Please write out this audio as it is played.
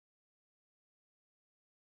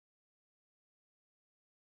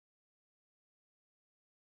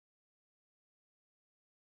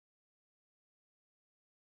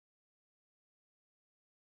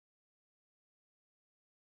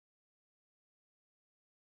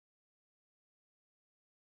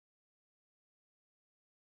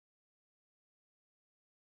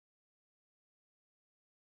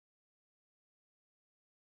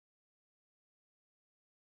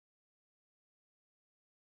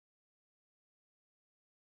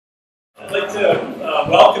I'd like to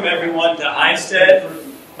welcome everyone to Highstead.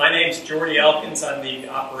 My name is Jordy Elkins. I'm the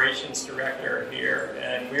operations director here,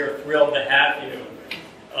 and we are thrilled to have you.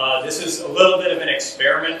 This is a little bit of an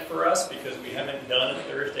experiment for us because we haven't done a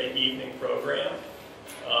Thursday evening program.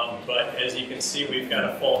 But as you can see, we've got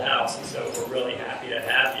a full house, and so we're really happy to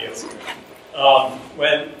have you.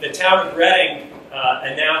 When the town of Reading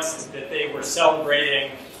announced that they were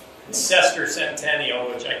celebrating the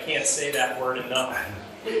sesquicentennial, which I can't say that word enough,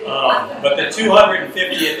 but the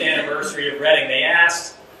 250th anniversary of Reading, they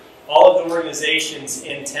asked all of the organizations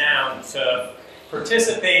in town to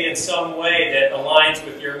participate in some way that aligns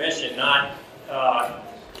with your mission, not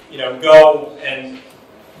go and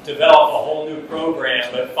develop a whole new program,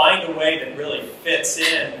 but find a way that really fits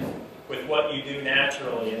in with what you do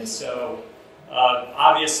naturally. And so,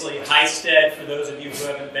 obviously, Highstead, for those of you who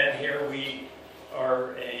haven't been here, we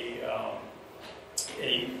are a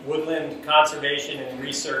woodland conservation and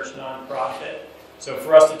research nonprofit. So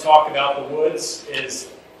for us to talk about the woods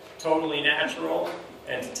is totally natural,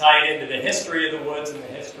 and to tie it into the history of the woods and the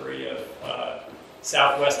history of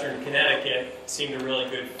southwestern Connecticut seemed a really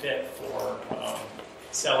good fit for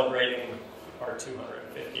celebrating our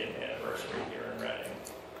 250th anniversary here in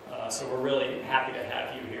Reading. So we're really happy to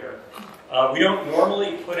have you here. We don't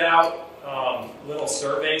normally put out little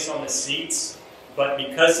surveys on the seats, but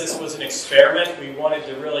because this was an experiment, we wanted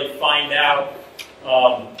to really find out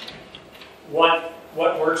what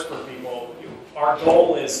works for people. Our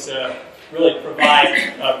goal is to really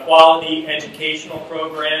provide quality educational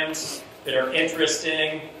programs that are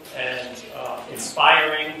interesting and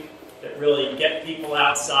inspiring, that really get people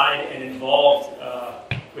outside and involved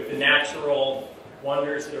with the natural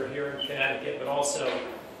wonders that are here in Connecticut, but also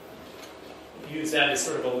use that as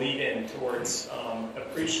sort of a lead-in towards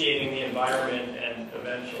appreciating the environment and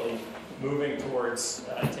eventually moving towards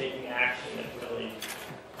taking action that really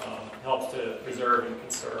helps to preserve and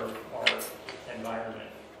conserve our environment.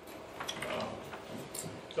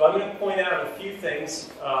 So I'm going to point out a few things.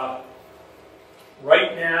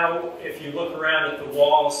 Right now, if you look around at the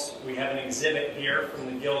walls, we have an exhibit here from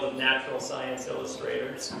the Guild of Natural Science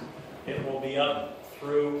Illustrators. It will be up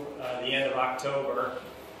through the end of October.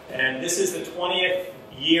 And this is the 20th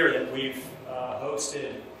year that we've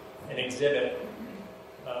hosted an exhibit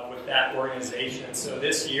with that organization. So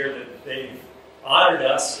this year that they've honored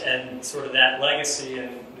us and sort of that legacy,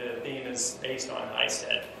 and the theme is based on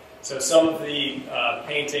Highstead. So some of the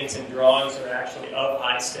paintings and drawings are actually of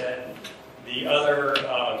Highstead. The other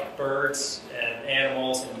birds and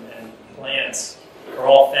animals and plants are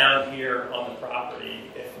all found here on the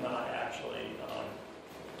property, if not actually,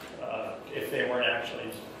 if they weren't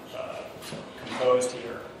actually composed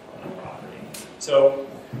here on the property. So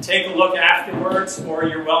take a look afterwards, or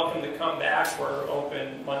you're welcome to come back. We're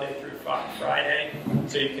open Monday through Friday,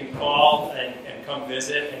 so you can call and come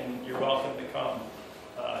visit, and you're welcome to come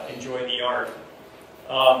enjoy the art.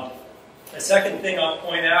 The second thing I'll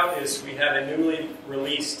point out is we have a newly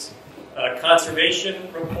released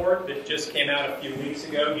conservation report that just came out a few weeks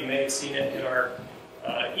ago. You may have seen it in our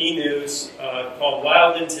e-news called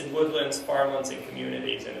Wildlands and Woodlands, Farmlands and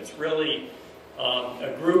Communities. And it's really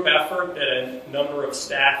a group effort that a number of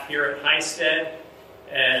staff here at Highstead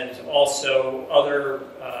and also other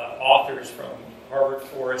authors from Harvard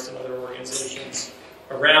Forest and other organizations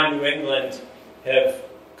around New England have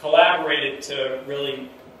collaborated to really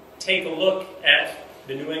take a look at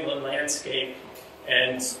the New England landscape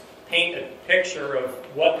and paint a picture of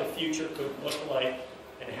what the future could look like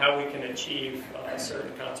and how we can achieve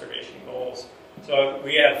certain conservation goals. So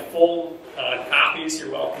we have full copies.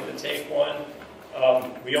 You're welcome to take one.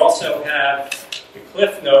 We also have the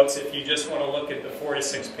Cliff Notes. If you just want to look at the 4 to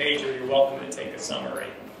 6 pager, you're welcome to take a summary.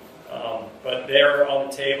 But they're on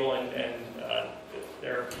the table, and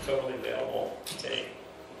they're totally available to take.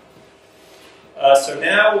 So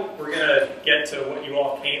now we're going to get to what you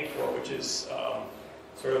all came for, which is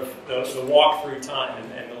sort of the walk-through time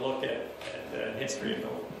and the look at the history of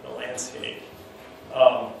the landscape.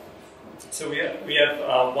 So we have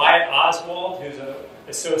Wyatt Oswald, who's an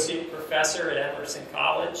associate professor at Emerson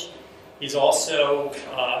College. He's also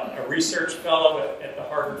a research fellow at the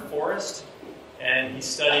Harvard Forest, and he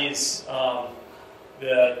studies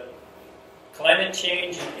the climate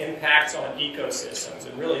change and impacts on ecosystems,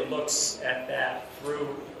 and really looks at that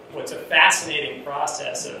through what's a fascinating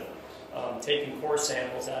process of taking core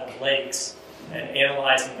samples out of lakes and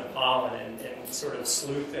analyzing the pollen and sort of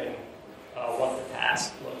sleuthing what the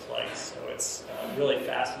past looks like. So it's really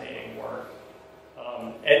fascinating work.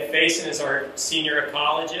 Ed Faison is our senior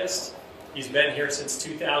ecologist. He's been here since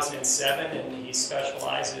 2007, and he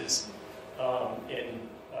specializes in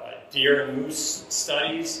deer and moose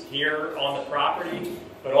studies here on the property,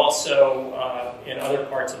 but also in other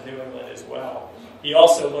parts of New England as well. He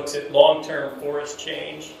also looks at long-term forest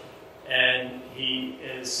change, and he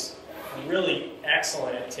is really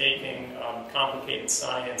excellent at taking complicated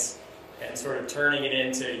science and sort of turning it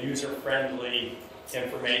into user-friendly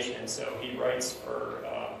information. So he writes for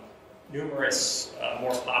numerous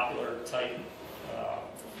more popular type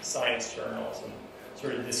science journals and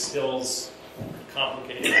sort of distills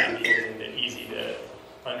complicated ideas into easy to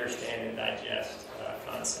understand and digest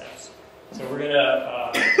concepts. So we're going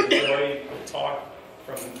to enjoy the talk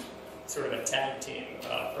from sort of a tag team,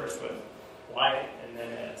 first with Wyatt and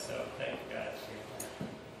then Ed. So thank you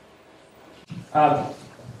guys.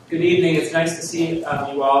 Good evening. It's nice to see you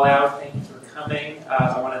all out. Thank you for coming.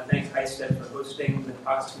 I want to thank Highstead for hosting the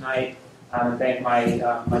talks tonight, and thank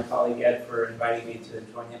my colleague Ed for inviting me to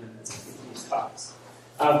join him in these talks.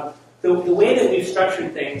 The way that we've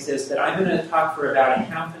structured things is that I'm going to talk for about a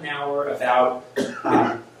half an hour about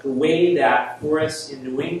the way that forests in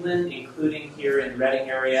New England, including here in the Reading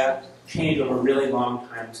area, change over really long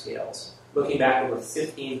time scales, looking back over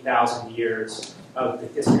 15,000 years of the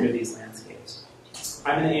history of these landscapes.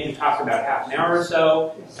 I'm going to aim to talk for about half an hour or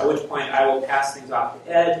so, at which point I will pass things off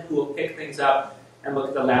to Ed, who will pick things up and look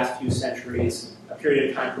at the last few centuries, a period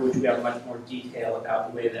of time for which we have much more detail about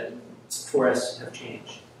the way that forests have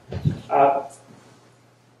changed.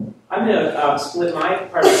 I'm going to split my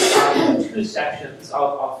part of the talk into two sections.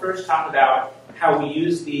 I'll first talk about how we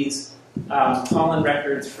use these pollen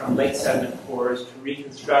records from lake sediment cores to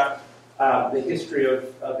reconstruct the history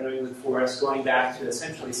of New England forests going back to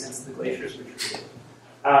essentially since the glaciers retreated.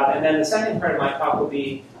 And then the second part of my talk will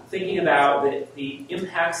be thinking about the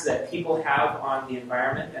impacts that people have on the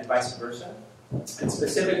environment and vice versa. And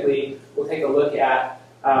specifically, we'll take a look at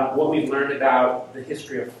what we've learned about the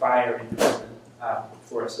history of fire in New England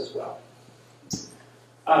forests as well.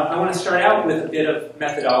 I want to start out with a bit of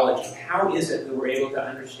methodology. How is it that we're able to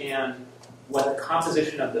understand what the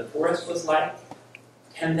composition of the forest was like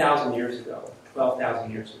 10,000 years ago,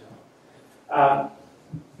 12,000 years ago?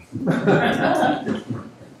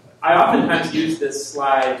 I oftentimes use this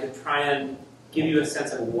slide to try and give you a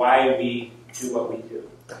sense of why we do what we do.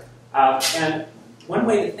 And one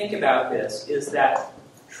way to think about this is that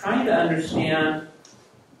trying to understand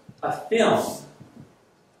a film,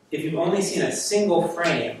 if you've only seen a single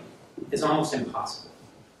frame, is almost impossible.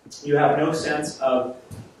 You have no sense of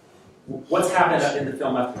what's happened in the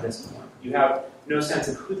film up to this point. You have no sense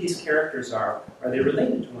of who these characters are. Are they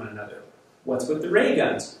related to one another? What's with the ray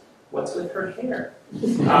guns? What's with her hair?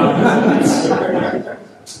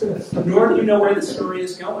 Nor do you know where the story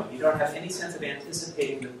is going. You don't have any sense of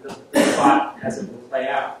anticipating the plot as it will play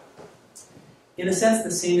out. In a sense,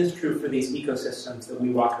 the same is true for these ecosystems that we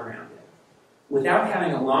walk around in. Without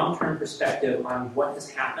having a long-term perspective on what has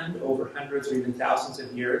happened over hundreds or even thousands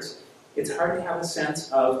of years, it's hard to have a sense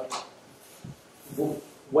of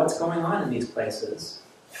what's going on in these places,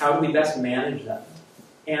 how do we best manage them,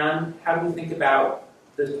 and how do we think about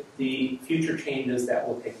the future changes that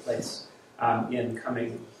will take place in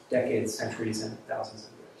coming decades, centuries, and thousands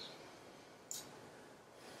of years.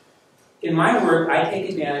 In my work, I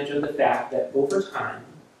take advantage of the fact that over time,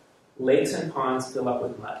 lakes and ponds fill up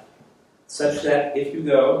with mud, such that if you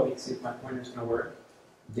go, let me see if my pointer's going to work,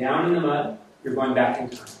 down in the mud, you're going back in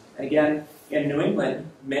time. And again, in New England,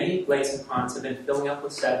 many lakes and ponds have been filling up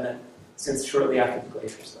with sediment since shortly after the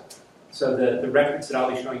glaciers left. So the records that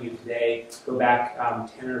I'll be showing you today go back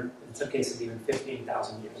 10 or, in some cases, even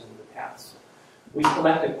 15,000 years into the past. We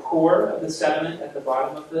collect a core of the sediment at the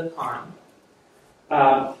bottom of the pond,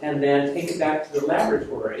 and then take it back to the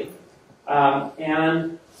laboratory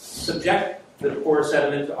and subject the core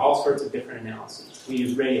sediment to all sorts of different analyses. We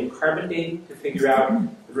use radiocarbon dating to figure out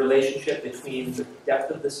the relationship between the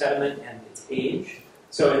depth of the sediment and its age.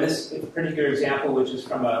 So in this particular example, which is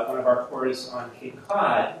from one of our cores on Cape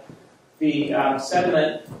Cod, the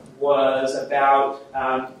sediment was about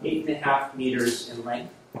 8.5 meters in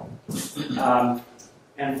length.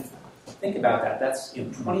 And think about that. That's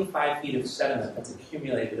 25 feet of sediment that's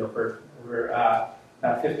accumulated over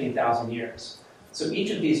about 15,000 years. So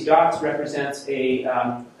each of these dots represents a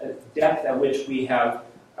depth at which we have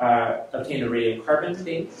obtained a radiocarbon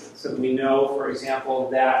date. So that we know, for example,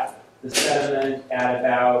 that the sediment at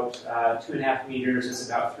about 2.5 meters is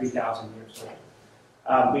about 3,000 years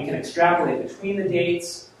old. We can extrapolate between the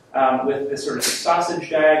dates with this sort of sausage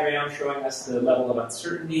diagram showing us the level of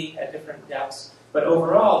uncertainty at different depths. But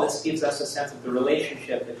overall, this gives us a sense of the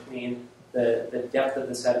relationship between the depth of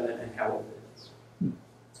the sediment and how old it is.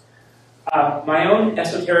 My own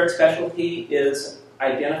esoteric specialty is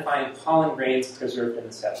identifying pollen grains preserved in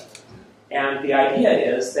the sediment. And the idea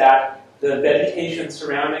is that the vegetation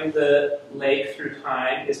surrounding the lake through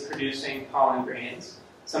time is producing pollen grains.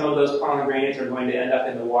 Some of those pollen grains are going to end up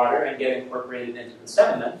in the water and get incorporated into the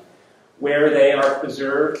sediment, where they are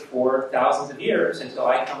preserved for thousands of years until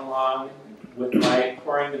I come along with my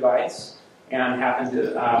coring device and happen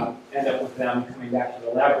to end up with them coming back to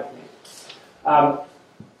the lab with me.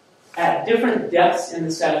 At different depths in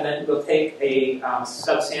the sediment, we'll take a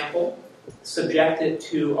subsample, subject it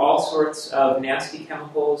to all sorts of nasty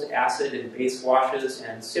chemicals, acid and base washes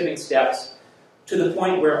and sieving steps, to the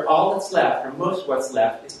point where all that's left, or most of what's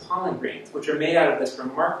left, is pollen grains, which are made out of this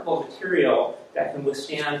remarkable material that can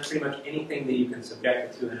withstand pretty much anything that you can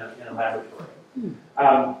subject it to in a laboratory.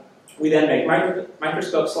 We then make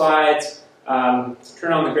microscope slides,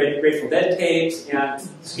 turn on the Grateful Dead tapes, and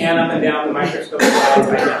scan up and down the microscope slides,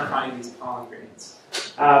 identifying these pollen grains.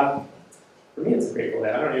 For me, it's a Grateful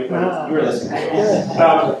Dead. I don't know what you were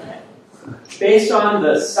listening. Based on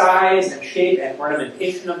the size and shape and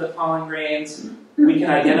ornamentation of the pollen grains, we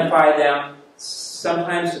can identify them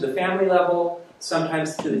sometimes to the family level,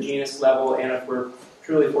 sometimes to the genus level, and if we're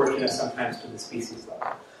truly fortunate, sometimes to the species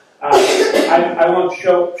level. I won't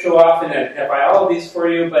show off and identify all of these for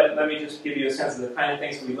you, but let me just give you a sense of the kind of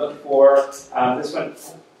things we look for. This one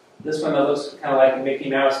that looks kind of like a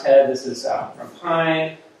Mickey Mouse head. This is from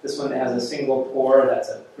pine. This one that has a single pore, that's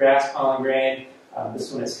a grass pollen grain.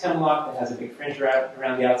 This one is hemlock that has a big fringe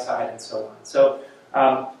around the outside, and so on. So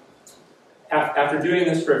after doing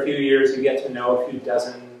this for a few years, you get to know a few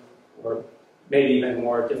dozen, or maybe even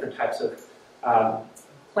more, different types of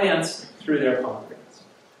plants through their pollen grains.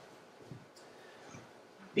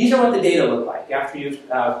 These are what the data look like after you've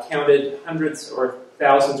counted hundreds or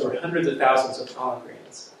thousands or hundreds of thousands of pollen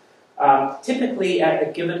grains. Typically, at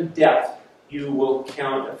a given depth, you will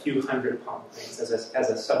count a few hundred pollen grains as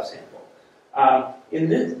a subsample. In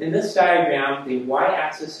this diagram, the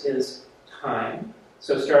y-axis is time,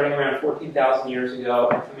 so starting around 14,000 years ago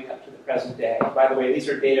and coming up to the present day. By the way, these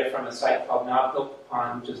are data from a site called Knob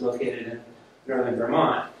Pond, which is located in northern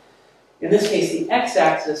Vermont. In this case, the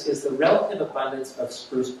x-axis is the relative abundance of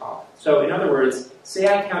spruce pollen. So in other words, say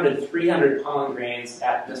I counted 300 pollen grains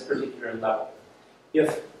at this particular level.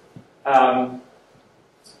 If,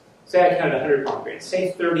 say I counted 100 pollen grains,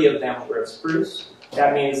 say 30 of them were of spruce,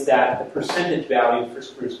 that means that the percentage value for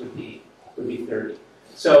spruce would be 30.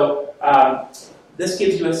 So this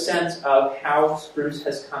gives you a sense of how spruce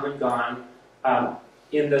has come and gone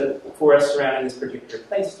in the forest surrounding this particular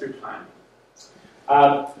place through time.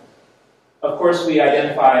 Of course, we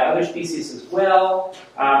identify other species as well,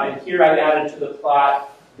 and here I've added to the plot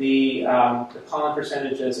the pollen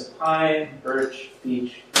percentages of pine, birch,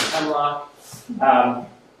 beech, and hemlock.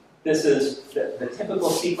 This is the typical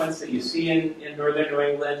sequence that you see in northern New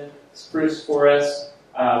England: spruce forest,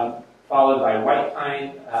 followed by white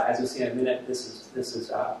pine. As you'll see in a minute, this is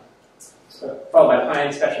followed by pine,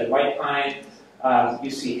 especially white pine. You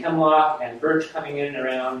see hemlock and birch coming in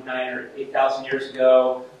around 9,000 or 8,000 years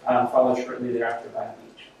ago, followed shortly thereafter by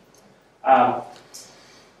beech.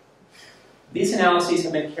 These analyses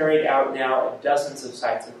have been carried out now at dozens of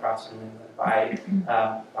sites across New England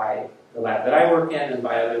by the lab that I work in and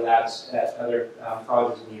by other labs at other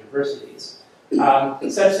colleges and universities,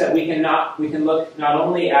 such that we can look not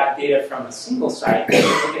only at data from a single site, but we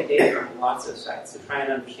can look at data from lots of sites to try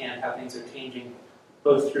and understand how things are changing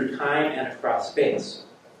both through time and across space.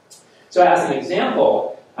 So as an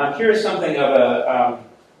example, here is something of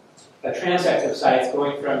a transect of sites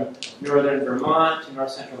going from northern Vermont to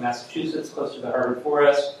north central Massachusetts, close to the Harvard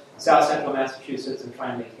Forest, south central Massachusetts, and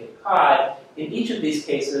trying to make Cape Cod. In each of these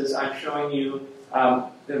cases, I'm showing you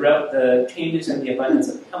the changes in the abundance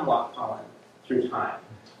of hemlock pollen through time.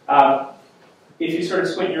 If you sort of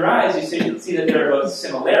squint your eyes, you see that there are both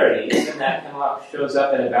similarities, in that hemlock shows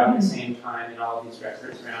up at about the same time in all of these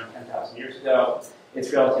records, around 10,000 years ago.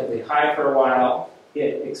 It's relatively high for a while.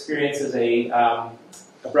 It experiences a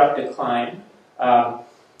abrupt decline,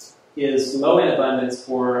 is low in abundance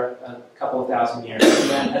for a couple of thousand years, and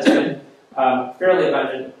then has been fairly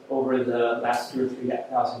abundant over the last 2,000 or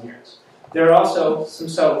 3,000 years. There are also some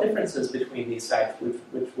subtle differences between these sites,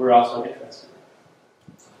 which we're also interested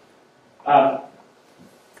in.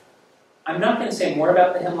 I'm not going to say more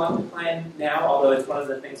about the hemlock decline now, although it's one of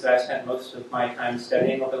the things that I've spent most of my time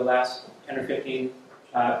studying over the last 10 or 15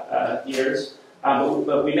 years.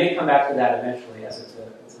 But we may come back to that eventually, as it's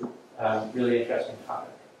a really interesting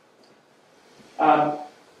topic.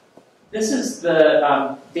 This is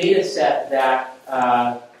the data set that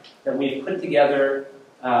we've put together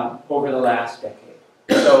over the last decade.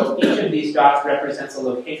 So each of these dots represents a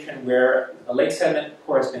location where a lake sediment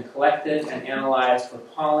core has been collected and analyzed for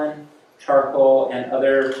pollen, charcoal, and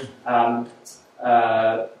other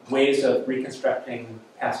ways of reconstructing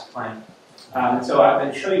past climate. So I'm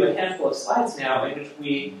going to show you a handful of slides now in which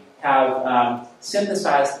we have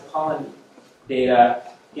synthesized the pollen data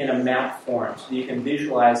in a map form, so you can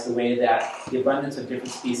visualize the way that the abundance of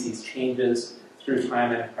different species changes through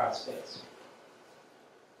time and across space.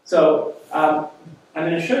 So I'm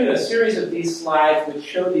going to show you a series of these slides which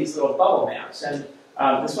show these little bubble maps. And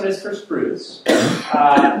this one is for spruce.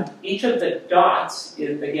 Each of the dots,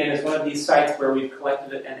 is one of these sites where we've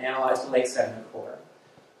collected and analyzed the lake sediment core.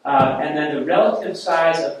 And then the relative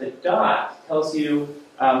size of the dot tells you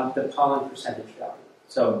the pollen percentage value.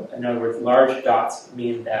 So in other words, large dots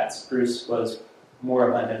mean that spruce was more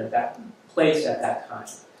abundant at that place at that time.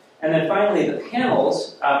 And then finally, the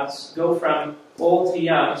panels go from old to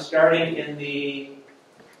young, starting in the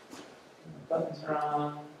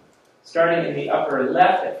upper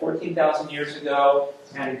left at 14,000 years ago,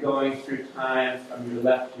 and going through time from your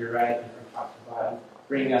left to your right and from top to bottom,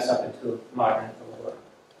 bringing us up into modern at the lower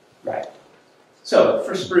right. So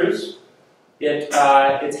for spruce,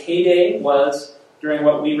 its heyday was during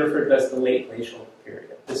what we refer to as the late glacial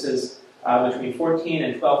period. This is between 14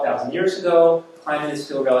 and 12,000 years ago. Climate is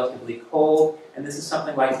still relatively cold, and this is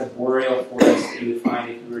something like the boreal forest that you would find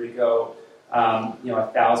if you were to go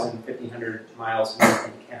 1,000, 1,500 miles north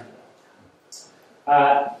into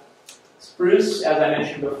Canada. Spruce, as I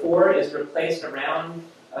mentioned before, is replaced around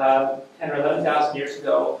 10 or 11,000 years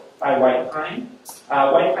ago by white pine.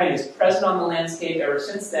 White pine is present on the landscape ever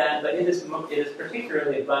since then, but it is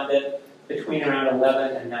particularly abundant between around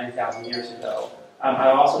 11 and 9,000 years ago.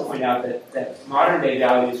 I'll also point out that modern day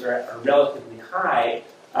values are relatively high,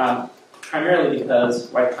 primarily because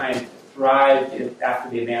white pine thrived after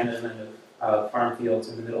the abandonment of farm fields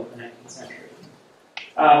in the middle of the 19th century.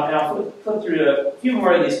 And I'll flip through a few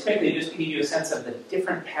more of these quickly just to give you a sense of the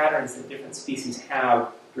different patterns that different species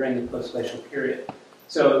have during the post-glacial period.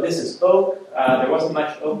 So this is oak. There wasn't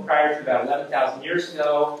much oak prior to about 11,000 years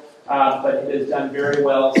ago, but it has done very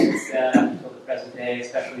well since then until the present day,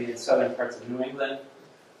 especially in southern parts of New England.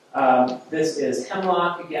 This is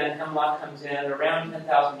hemlock. Again, hemlock comes in around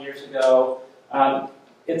 10,000 years ago.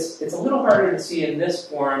 It's a little harder to see in this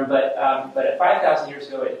form, but at 5,000 years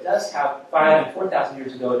ago, it does have 5,000 and 4,000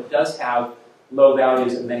 years ago, it does have low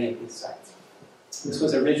values at many of these sites. This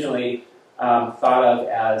was originally thought of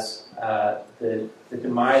as the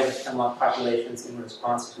demise of hemlock populations in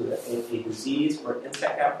response to a disease or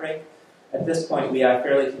insect outbreak. At this point, we have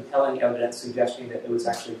fairly compelling evidence suggesting that it was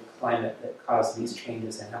actually climate that caused these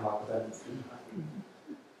changes in hemlock abundance through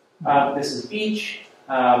time. This is beech.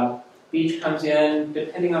 Beech comes in,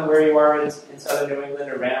 depending on where you are in southern New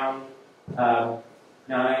England, around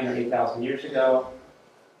 9,000 or 8,000 years ago.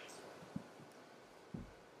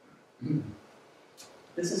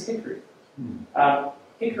 This is hickory.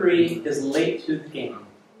 Hickory is late to the game.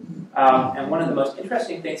 And one of the most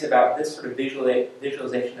interesting things about this sort of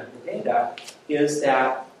visualization of the data is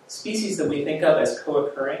that species that we think of as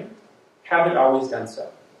co-occurring haven't always done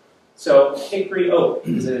so. So hickory oak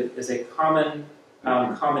is a common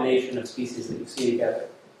combination of species that you see together.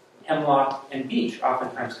 Hemlock and beech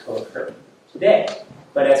oftentimes co-occur today.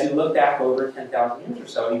 But as you look back over 10,000 years or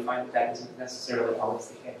so, you find that isn't necessarily always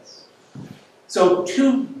the case. So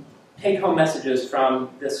two take-home messages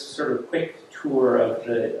from this sort of quick tour of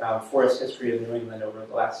the forest history of New England over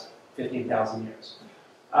the last 15,000 years.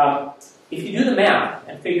 If you do the math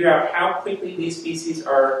and figure out how quickly these species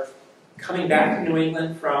are coming back to New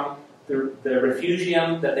England from the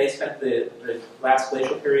refugium that they spent the last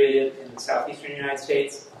glacial period in the southeastern United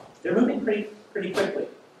States, they're moving pretty quickly.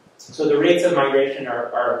 So the rates of migration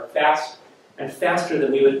are fast and faster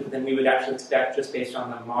than we would actually expect just based on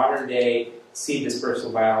the modern day seed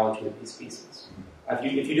dispersal biology of these species.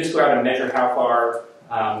 If you just go out and measure how far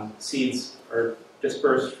seeds are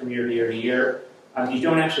dispersed from year to year to year, you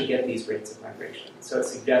don't actually get these rates of migration. So it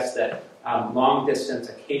suggests that long-distance,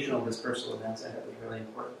 occasional dispersal events end up being really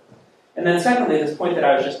important. And then secondly, this point that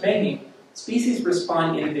I was just making, species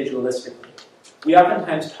respond individualistically. We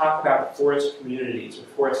oftentimes talk about forest communities or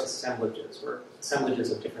forest assemblages or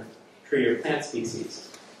assemblages of different tree or plant species.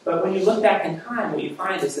 But when you look back in time, what you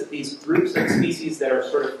find is that these groups of species that are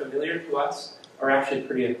sort of familiar to us are actually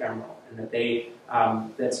pretty ephemeral, and that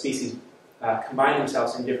that species combine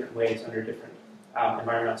themselves in different ways under different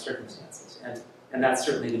environmental circumstances. And that's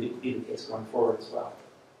certainly to be the case going forward as well.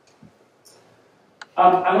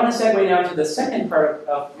 I want to segue now to the second part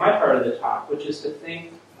of my part of the talk, which is to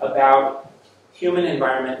think about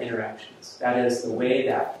human-environment interactions. That is the way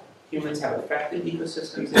that humans have affected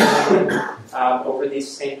ecosystems over these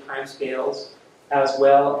same time scales, as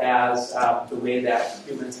well as the way that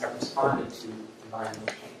humans have responded to environmental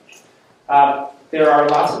change. There are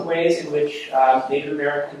lots of ways in which Native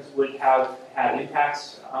Americans would have had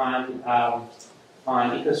impacts on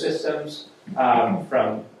ecosystems,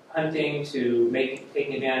 from hunting to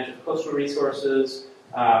taking advantage of coastal resources,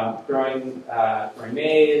 growing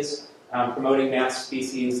maize, promoting mass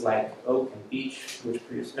species like oak and beech, which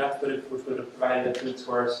produce nuts, which would have provided a food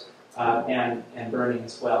source, and burning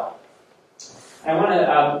as well. I want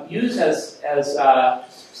to use as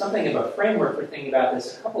something of a framework for thinking about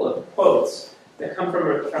this a couple of quotes that come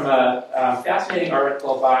from a fascinating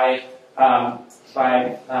article by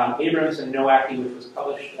Abrams and Nowacki, which was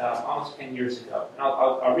published almost 10 years ago. And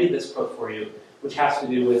I'll read this quote for you, which has to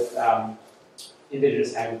do with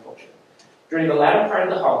indigenous agriculture. During the latter part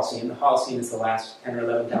of the Holocene is the last 10 or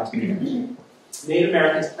 11,000 years, Native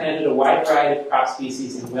Americans planted a wide variety of crop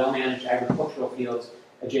species in well-managed agricultural fields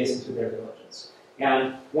adjacent to their villages.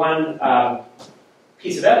 And one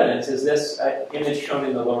piece of evidence is this image shown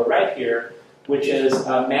in the lower right here, which is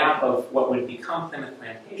a map of what would become Plymouth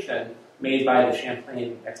Plantation made by the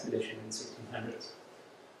Champlain expedition in the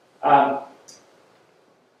 1600s.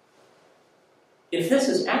 If this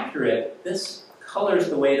is accurate, this colors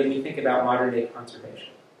the way that we think about modern-day conservation.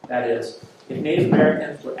 That is, if Native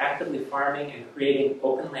Americans were actively farming and creating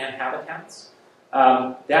open land habitats,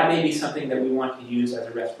 that may be something that we want to use as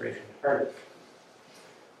a restoration target.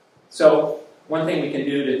 So one thing we can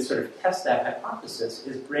do to sort of test that hypothesis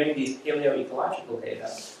is bring these paleoecological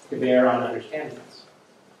data to bear on understanding this,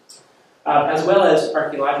 as well as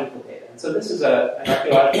archaeological data. And so this is an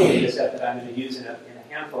archaeological data set that I'm going to use in a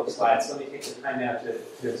handful of slides. So let me take the time now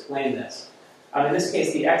to explain this. In this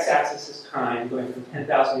case, the x-axis is time, going from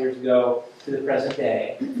 10,000 years ago to the present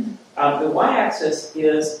day. The y-axis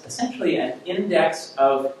is essentially an index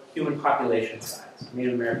of human population size,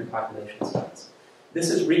 Native American population size. This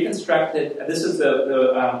is reconstructed. This is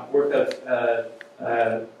the work of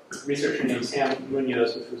a researcher named Sam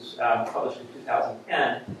Munoz, which was published in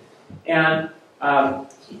 2010. And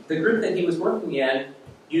the group that he was working in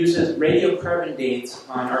uses radiocarbon dates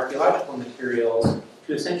on archaeological materials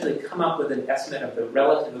to essentially come up with an estimate of the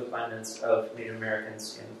relative abundance of Native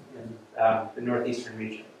Americans in the northeastern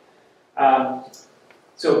region.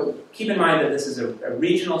 So keep in mind that this is a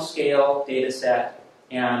regional scale data set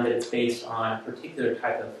and that it's based on a particular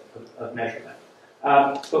type of measurement.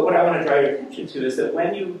 But what I want to draw your attention to is that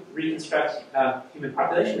when you reconstruct human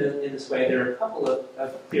population in this way, there are a couple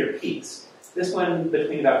of clear peaks. This one,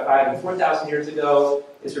 between about 5,000 and 4,000 years ago,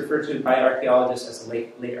 is referred to by archaeologists as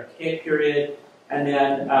the late Archaic period. And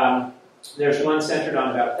then there's one centered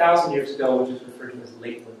on about 1,000 years ago, which is referred to as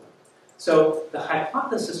late woodland. So the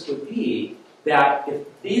hypothesis would be that if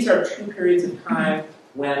these are two periods of time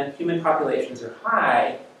when human populations are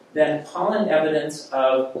high, then pollen evidence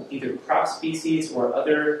of either crop species or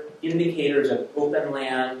other indicators of open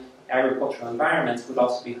land agricultural environments would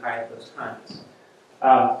also be high at those times.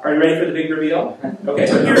 Are you ready for the big reveal? Okay,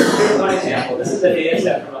 so here's one example. This is a data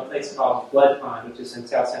set from a place called Blood Pond, which is in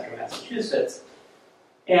south central Massachusetts.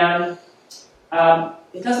 And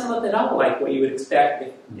it doesn't look at all like what you would expect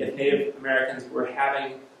if Native Americans were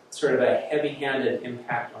having sort of a heavy-handed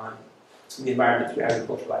impact on the environment through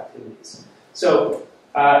agricultural activities. So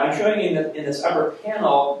I'm showing you in this upper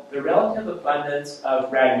panel the relative abundance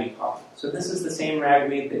of ragweed pollen. So this is the same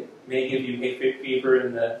ragweed that may give you hay fever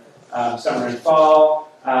in the summer and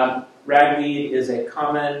fall. Ragweed is a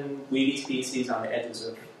common weedy species on the edges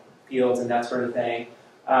of fields and that sort of thing.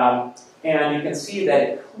 And you can see that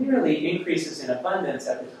it clearly increases in abundance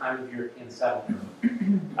at the time of European settlement.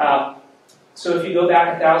 So if you go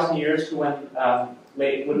back 1,000 years to when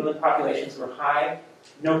late woodland populations were high,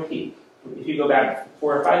 no peak. If you go back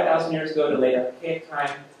 4,000 or 5,000 years ago to late Archaic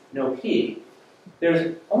time, no peak.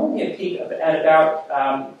 There's only a peak at about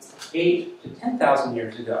 8,000 to 10,000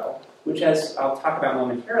 years ago, which, as I'll talk about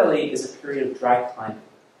momentarily, is a period of dry climate.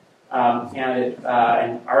 And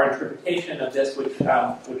our interpretation of this, which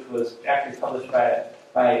was actually published in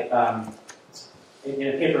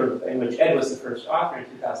a paper in which Ed was the first author in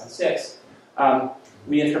 2006,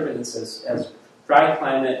 we interpret this as dry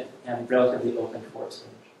climate and relatively open forest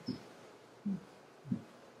conditions.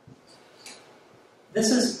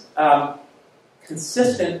 This is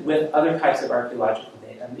consistent with other types of archaeological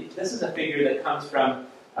data. This is a figure that comes from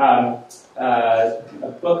a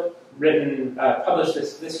book written, published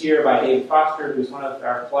this year by David Foster, who's one of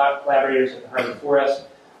our collaborators at the Harvard Forest.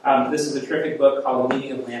 This is a terrific book called The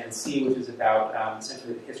Meaning of Land and Sea, which is about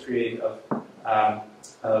essentially the history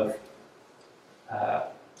of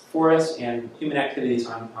forests and human activities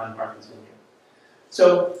on Martha's Vineyard.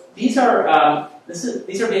 So these are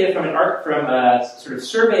these are data from a sort of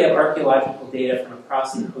survey of archaeological data from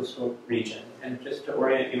across the coastal region. And just to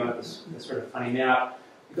orient you on this sort of funny map,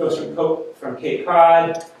 it goes from Cape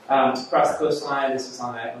Cod across the coastline. This is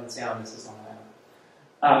Long Island Sound. This is Long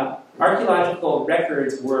Island. Archaeological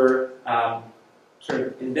records were sort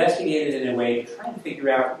of investigated in a way to try and figure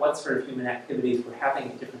out what sort of human activities were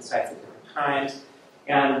happening at different sites at different times,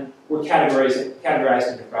 and were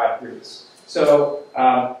categorized into broad groups. So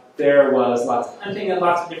there was lots of hunting at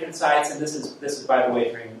lots of different sites, and this is by the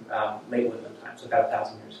way during late woodland time, so about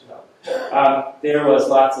 1,000 years ago. There was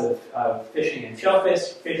lots of fishing and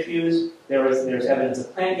shellfish use. There's evidence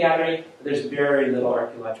of plant gathering, but there's very little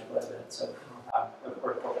archaeological evidence of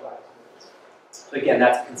horticultural activities. So again,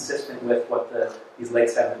 that's consistent with what these lake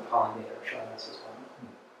sediment pollen data are showing us as well.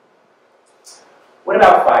 What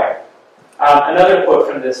about fire? Another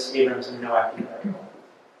quote from this Abrams and Nowak article.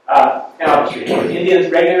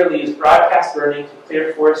 Indians regularly use broadcast burning to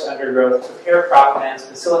clear forest undergrowth, prepare croplands,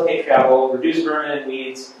 facilitate travel, reduce vermin and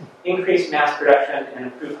weeds, increase mass production, and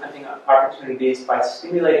improve hunting opportunities by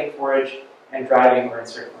stimulating forage and driving or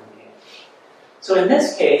encircling game. So in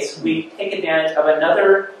this case, we take advantage of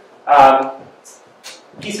another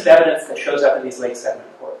piece of evidence that shows up in these lake sediment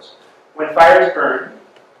cores. When fires burn,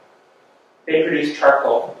 they produce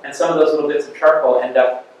charcoal, and some of those little bits of charcoal end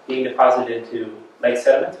up being deposited into lake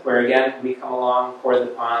sediments, where again we come along, core the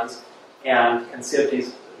ponds, and can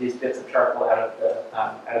sieve these bits of charcoal out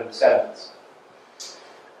of the sediments.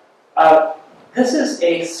 This is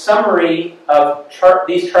a summary of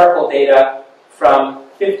these charcoal data from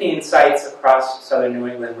 15 sites across southern New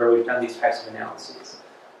England where we've done these types of analyses.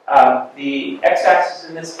 The x-axis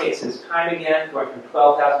in this case is time again, going from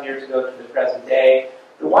 12,000 years ago to the present day.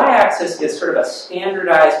 The y-axis is sort of a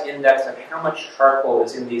standardized index of how much charcoal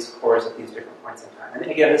is in these cores at these different points in time.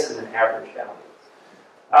 And again, this is an average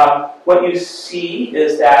value. What you see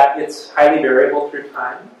is that it's highly variable through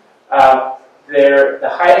time. The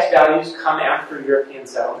highest values come after European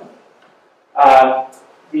settlement.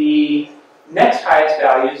 The next highest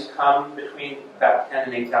values come between about 10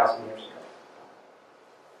 and 8,000 years ago.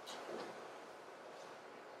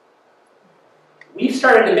 We've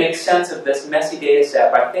started to make sense of this messy data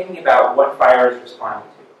set by thinking about what fire is responding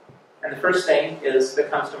to. And the first thing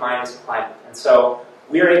that comes to mind is climate. And so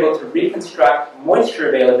we are able to reconstruct moisture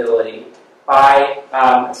availability by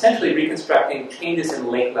essentially reconstructing changes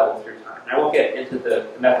in lake level through time. And I won't get into the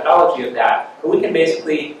methodology of that, but we can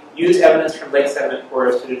basically use evidence from lake sediment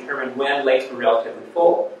cores to determine when lakes were relatively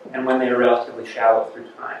full and when they were relatively shallow through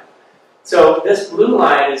time. So this blue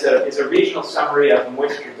line is a regional summary of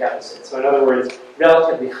moisture deficit. So in other words,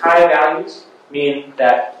 relatively high values mean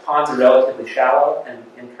that ponds are relatively shallow, and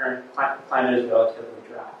in turn, climate is relatively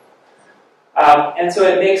dry. And so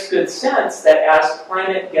it makes good sense that as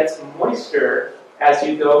climate gets moister, as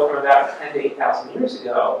you go from about 10 to 8,000 years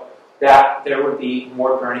ago, that there would be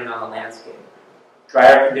more burning on the landscape.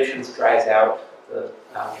 Drier conditions dries out the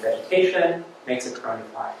vegetation, makes it prone to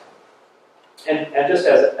fire. And just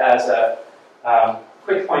as a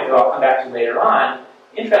quick point that I'll come back to later on,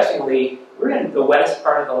 interestingly, we're in the wettest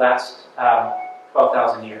part of the last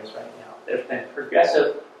 12,000 years right now. There's been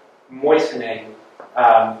progressive moistening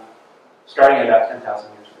starting at about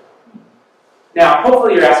 10,000 years ago. Now,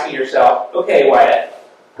 hopefully you're asking yourself, okay, Wyatt,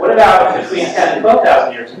 what about between 10 and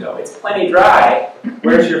 12,000 years ago? It's plenty dry.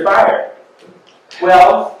 Where's your fire?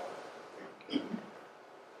 Well,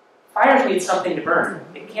 fires need something to burn.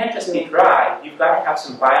 It can't just be dry. You've got to have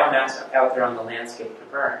some biomass out there on the landscape to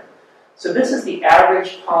burn. So this is the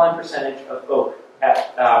average pollen percentage of oak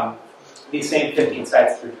at these same 15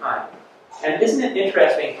 sites through time. And isn't it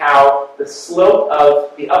interesting how the upslope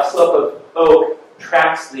of oak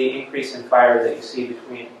tracks the increase in fire that you see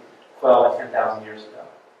between 12 and 10,000 years ago?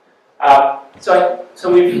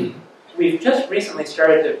 So we've just recently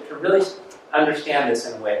started to really understand this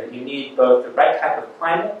in a way that you need both the right type of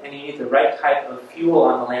climate and you need the right type of fuel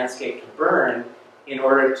on the landscape to burn in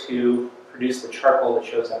order to produce the charcoal that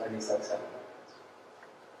shows up in these lake sediment.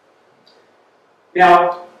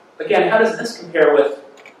 Now, again, how does this compare with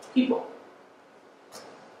people?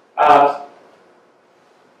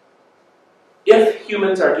 If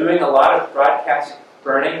humans are doing a lot of broadcast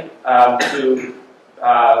burning to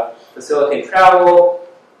facilitate travel,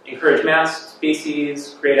 encourage mass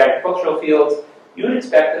species, create agricultural fields, you would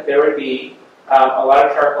expect that there would be a lot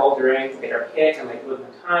of charcoal during late Archaic and late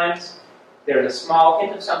woodland times. There's a small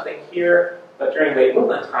hint of something here, but during late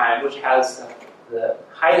woodland time, which has the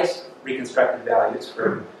highest reconstructed values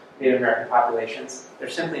for Native American populations,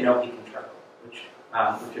 there's simply no peaking charcoal,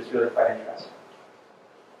 which is really quite interesting.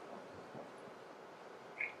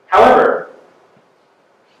 However,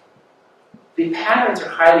 the patterns are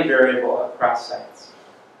highly variable across sites.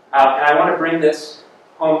 And I want to bring this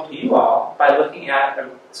home to you all by looking at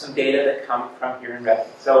some data that come from here in Reading.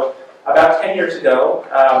 So about 10 years ago,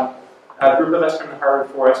 a group of us from the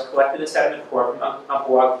Harvard Forest collected a sediment core from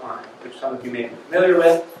Umpqua Pond, which some of you may be familiar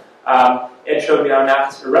with. It showed me on a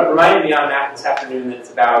map, or reminded me on a map this afternoon that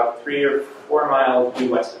it's about 3 or 4 miles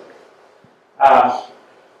due west of it.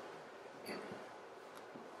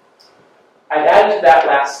 I've added to that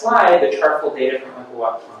last slide the chartful data from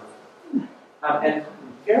Umpqua Pond. And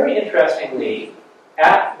very interestingly,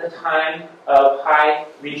 at the time of high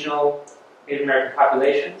regional Native American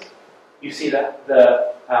populations, you see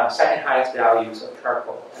the second highest values of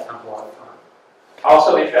charcoal at Umpqua Pond.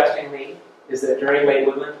 Also interestingly is that during late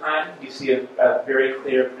woodland time, you see a very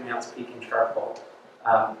clear pronounced peak in charcoal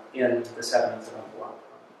in the sediments of Umpqua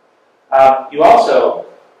Pond. You also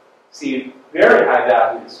see very high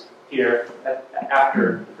values here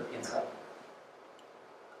after European settlement.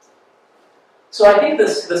 So I think the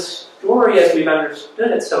story, as we've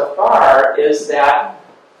understood it so far, is that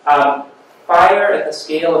fire at the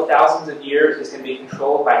scale of thousands of years is going to be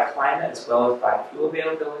controlled by climate as well as by fuel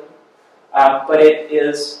availability. But it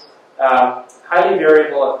is highly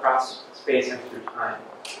variable across space and through time.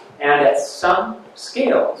 And at some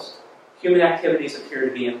scales, human activities appear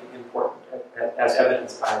to be important, as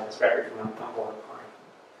evidenced by this record from Umpqua Pond.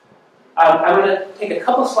 I'm going to take a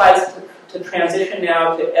couple slides to transition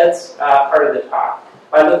now to Ed's part of the talk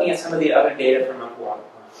by looking at some of the other data from Umpqua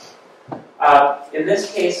Pond. In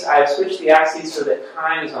this case, I've switched the axes so that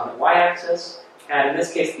time is on the y-axis, and in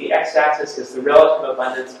this case, the x-axis is the relative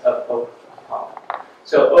abundance of oak pollen.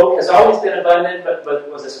 So oak has always been abundant,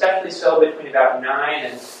 but was especially so between about 9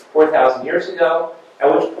 and 4,000 years ago,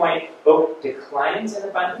 at which point oak declines in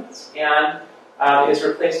abundance and is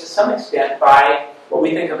replaced to some extent by what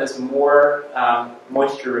we think of as more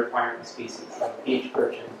moisture-requiring species, like beech,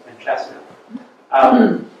 birch, and chestnut.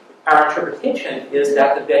 Our interpretation is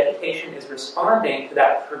that the vegetation is responding to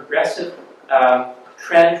that progressive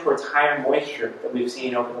trend towards higher moisture that we've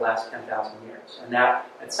seen over the last 10,000 years. And that,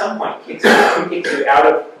 at some point, kicks you out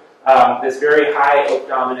of this very high oak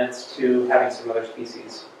dominance to having some other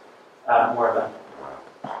species more abundant.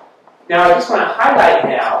 Now, I just want to highlight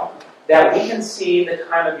now that we can see the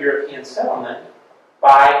time of European settlement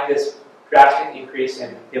by this drastic increase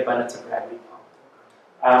in the abundance of ragweed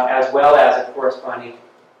pollen, as well as a corresponding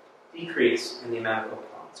decrease in the amount of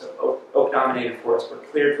oak pollen. So oak-dominated forests were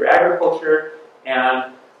cleared for agriculture,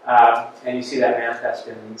 and you see that manifest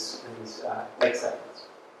in these lake sediments.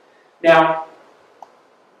 Now,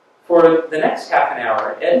 for the next half an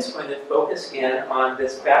hour, Ed's going to focus in on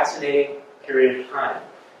this fascinating period of time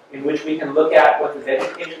in which we can look at what the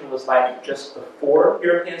vegetation was like just before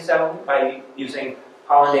European settlement by using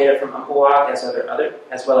pollen data from Umpqua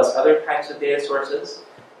as well as other types of data sources.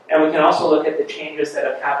 And we can also look at the changes that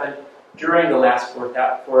have happened during the last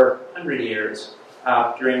 400 years,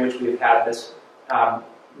 during which we've had this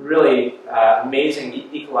really amazing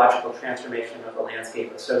ecological transformation of the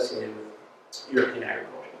landscape associated with European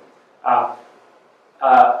agriculture.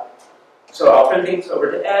 So I'll turn things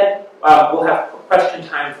over to Ed. We'll have question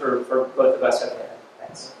time for both of us at the end.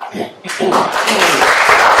 Thanks.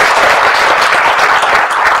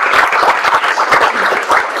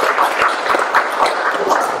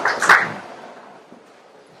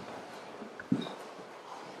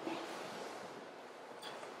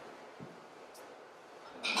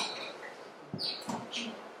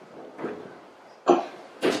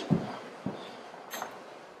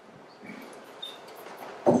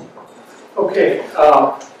 Okay,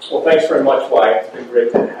 well, thanks very much, Wyatt. It's been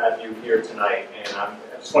great to have you here tonight, and I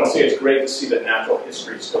just want to say it's great to see that natural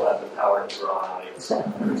history still has the power to draw an audience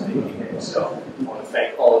on Thursday evening. So I want to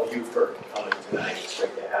thank all of you for coming tonight. It's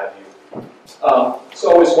great to have you.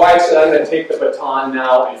 So as Wyatt said, I'm going to take the baton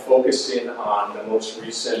now and focus in on the most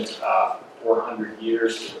recent 400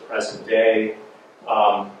 years to the present day.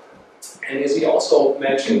 And as he also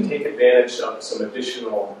mentioned, take advantage of some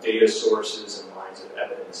additional data sources and lines of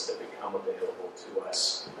evidence that become available to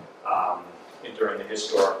us during the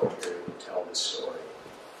historical period to tell this story.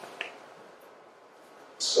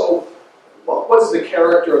 So, what was the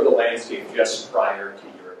character of the landscape just prior to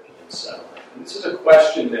European settlement? And this is a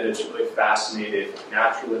question that has really fascinated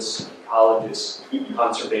naturalists, ecologists,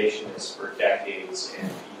 conservationists for decades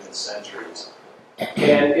and even centuries.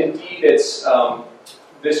 And indeed, it's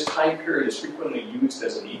this time period is frequently used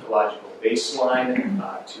as an ecological baseline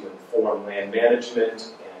to inform land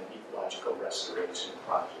management and ecological restoration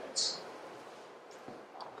projects.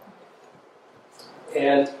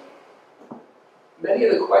 And many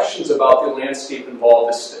of the questions about the landscape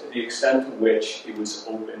involved the extent to which it was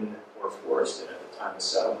open or forested at the time of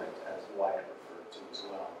settlement, as Wyatt referred to as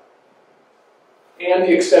well. And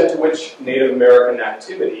the extent to which Native American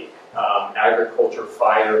activity, agriculture,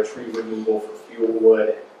 fire, tree removal for fuel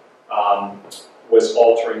wood, was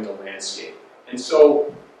altering the landscape. And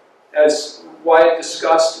so, as Wyatt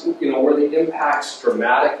discussed, were the impacts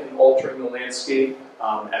dramatic in altering the landscape,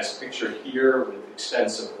 as pictured here with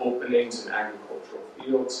extensive openings in agricultural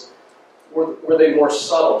fields? Were they more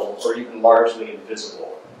subtle or even largely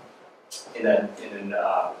invisible in a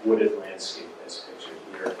wooded landscape as pictured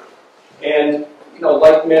here? And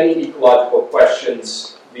like many ecological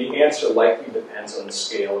questions, the answer likely depends on the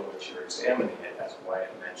scale at which you're examining it, as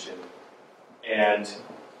Wyatt mentioned, and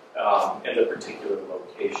the particular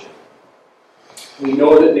location. We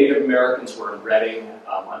know that Native Americans were in Redding.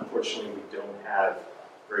 Unfortunately, we don't have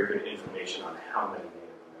very good information on how many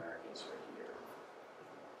Native Americans were here.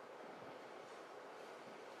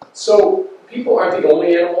 So, people aren't the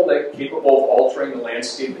only animal that capable of altering the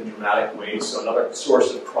landscape in dramatic ways. So another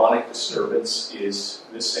source of chronic disturbance is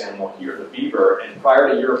this animal here, the beaver. And prior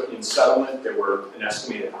to European settlement, there were an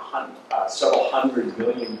estimated several hundred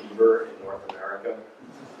million beaver in North America.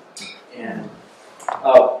 And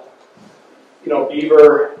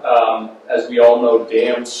beaver, as we all know,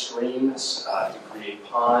 dam streams to create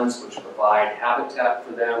ponds, which provide habitat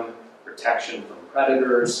for them, protection from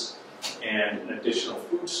predators, and an additional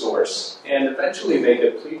food source. And eventually they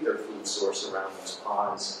deplete their food source around these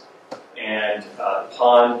ponds. And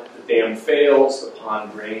the dam fails, the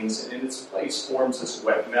pond drains, and in its place forms this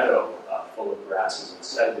wet meadow full of grasses and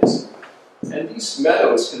sedges. And these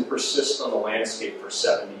meadows can persist on the landscape for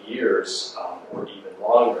 70 years or even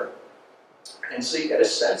longer. And so you get a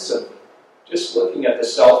sense of, just looking at the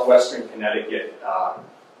southwestern Connecticut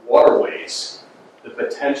waterways, the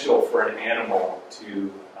potential for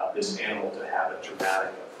this animal to have a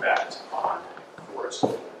dramatic effect on forest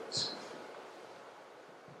openings.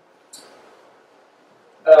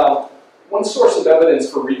 One source of evidence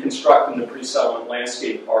for reconstructing the pre-settlement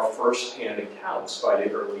landscape are first-hand accounts by the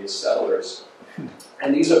earliest settlers.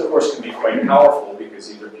 And these, of course, can be quite powerful because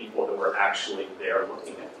these are people that were actually there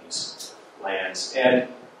looking at these lands. And,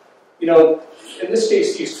 in this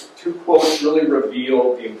case, these two quotes really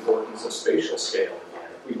reveal the importance of spatial scale.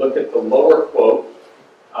 If we look at the lower quote,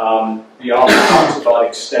 the author talks about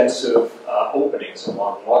extensive openings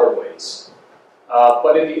along waterways.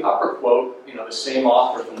 But in the upper quote, the same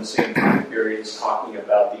author from the same time period is talking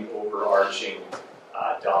about the overarching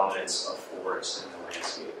dominance of forest in the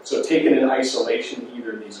landscape. So taken in isolation,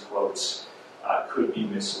 either of these quotes could be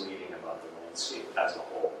misleading about the landscape as a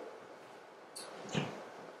whole.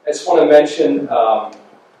 I just want to mention a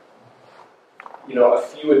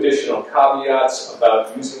few additional caveats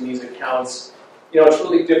about using these accounts. It's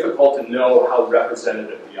really difficult to know how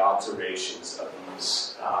representative the observations of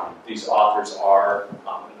these authors are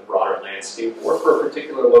in the broader landscape, or for a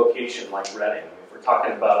particular location like Redding. If we're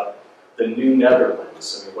talking about the New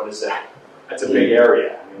Netherlands, what is that? That's a big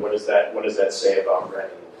area. What does that say about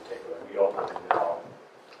Redding in particular? We don't really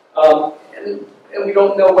know. And we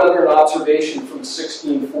don't know whether an observation from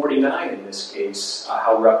 1649 in this case,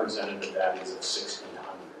 how representative that is of 1600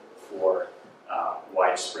 before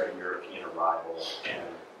widespread European arrival and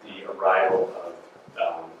the arrival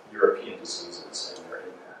of European diseases and their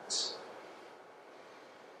impacts.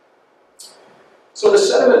 So the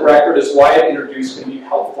sediment record, as Wyatt introduced, can be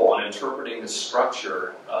helpful in interpreting the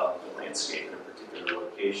structure of the landscape in a particular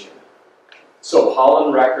location. So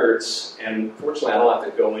pollen records, and fortunately I don't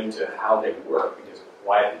have to go into how they work because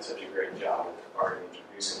Wyatt did such a great job of already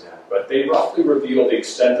introducing that, but they roughly reveal the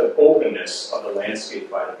extent of openness of the landscape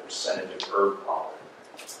by the percentage of herb pollen.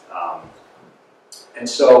 And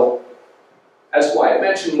so, as Wyatt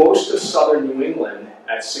mentioned, most of southern New England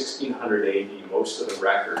at 1600 AD, most of the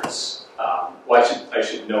records, I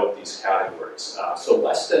should note these categories. So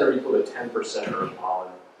less than or equal to 10% herb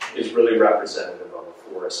pollen is really representative of a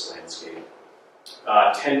forest landscape.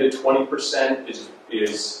 10 to 20%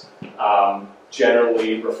 is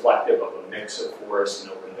generally reflective of a mix of forest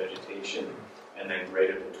and open vegetation, and then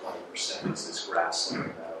greater than 20% is this grassland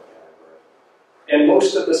meadow category. And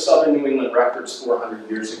most of the southern New England records 400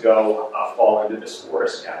 years ago fall into this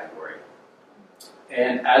forest category.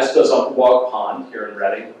 And as does Umpqua Pond here in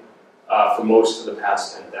Redding for most of the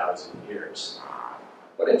past 10,000 years.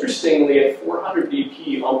 But interestingly, at 400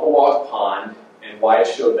 BP, Umpqua Pond, and Wyatt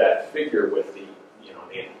showed that figure with the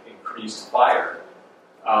increased fire,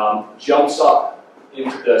 jumps up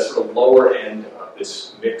into the sort of lower end of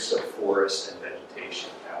this mix of forest and vegetation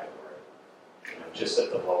category, just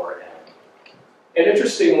at the lower end. And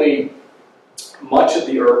interestingly, much of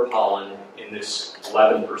the herb pollen in this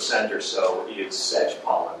 11% or so is sedge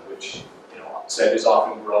pollen, which, sedges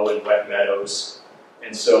often grow in wet meadows.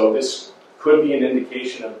 And so this could be an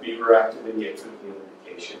indication of beaver activity. It could be an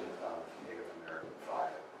indication of Native American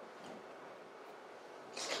fire.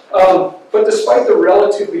 But despite the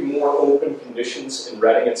relatively more open conditions in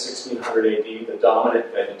Reading at 1600 AD, the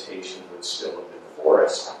dominant vegetation would still have been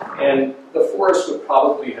forest. And the forest would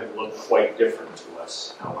probably have looked quite different to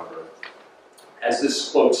us, however. As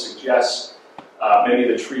this quote suggests, many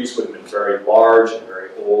of the trees would have been very large and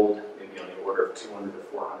very old, maybe on the order of 200 to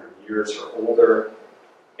 400 years or older.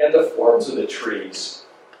 And the forms of the trees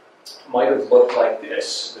might have looked like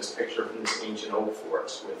this picture from this ancient oak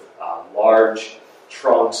forest, with large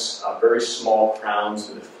trunks, very small crowns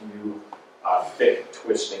with a few thick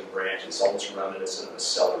twisting branches, almost reminiscent of a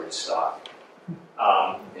celery stalk.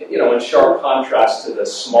 In sharp contrast to the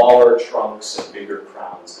smaller trunks and bigger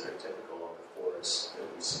crowns that are typical of the forests that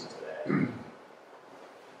we see today.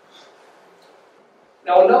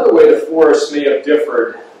 Now, another way the forests may have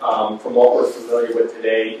differed from what we're familiar with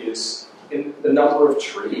today is in the number of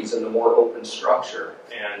trees and the more open structure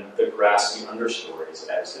and the grassy understories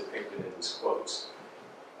as depicted in these quotes.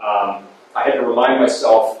 I had to remind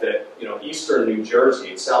myself that, eastern New Jersey,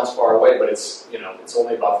 it sounds far away, but it's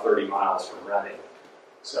only about 30 miles from Reading.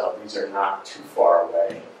 So these are not too far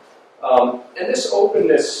away. And this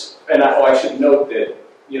openness, and I should note that,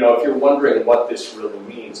 if you're wondering what this really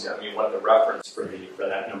means, what the reference for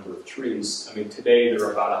that number of trees, today there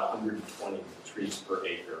are about 120 trees per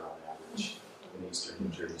acre on average in eastern New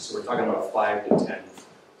Jersey. So we're talking about 5 to 10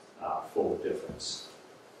 fold difference.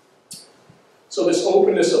 So this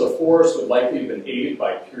openness of the forest would likely have been aided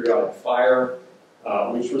by periodic fire,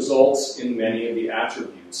 which results in many of the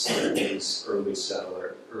attributes that these early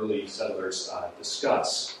settlers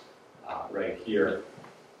discuss right here.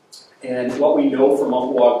 And what we know from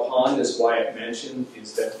Umpqua Pond, as Wyatt mentioned,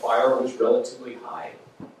 is that fire was relatively high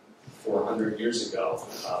 400 years ago,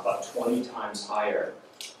 about 20 times higher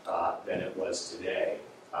than it was today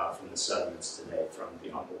from the sediments today, from the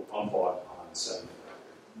Umpqua Pond sediment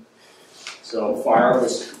record. So fire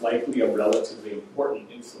was likely a relatively important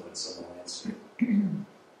influence on the landscape.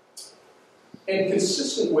 And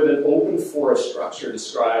consistent with an open forest structure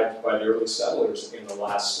described by the early settlers in the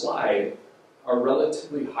last slide are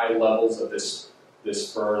relatively high levels of this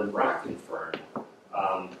fern, bracken fern,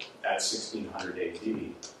 at 1600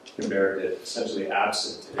 AD, compared to essentially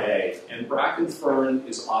absent today. And bracken fern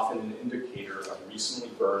is often an indicator of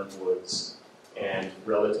recently burned woods and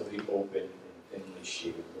relatively open and thinly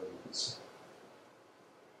shaded woodlands.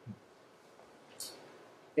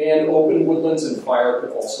 And open woodlands and fire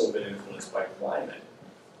could also have been influenced by climate.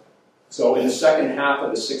 So in the second half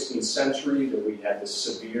of the 16th century, we had this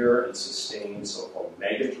severe and sustained so-called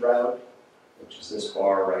mega drought, which is this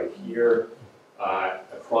bar right here,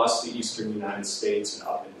 across the eastern United States and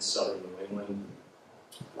up into southern New England,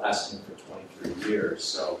 lasting for 23 years.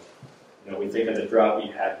 So, we think of the drought we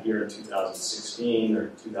had here in 2016 or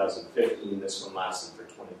 2015, this one lasted for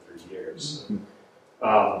 23 years.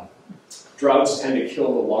 Droughts tend to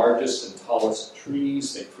kill the largest and tallest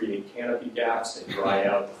trees. They create canopy gaps. They dry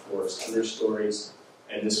out the forest understories.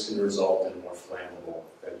 And this can result in more flammable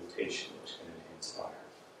vegetation, which can enhance fire.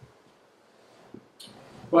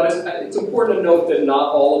 But it's important to note that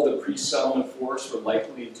not all of the pre-settlement forests were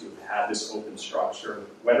likely to have had this open structure.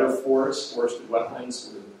 Wetter forests, forested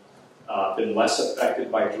wetlands, would have been less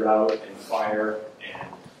affected by drought and fire and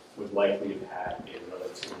would likely have had a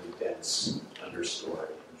relatively dense understory.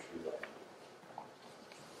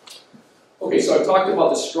 Okay, so I've talked about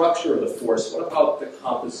the structure of the forest. What about the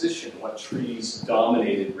composition? What trees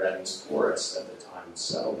dominated Reading's forest at the time of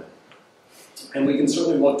settlement? And we can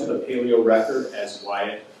certainly look to the paleo record, as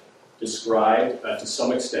Wyatt described, to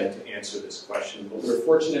some extent to answer this question, but we're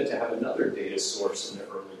fortunate to have another data source in the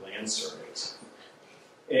early land surveys.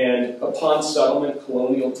 And upon settlement,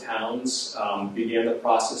 colonial towns began the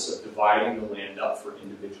process of dividing the land up for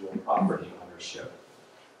individual property ownership.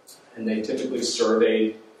 And they typically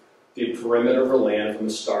surveyed the perimeter of the land from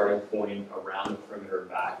the starting point around the perimeter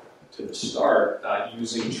back to the start,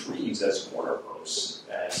 using trees as corner posts,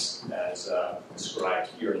 as described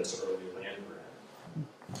here in this early land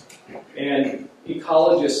grant. And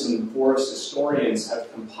ecologists and forest historians have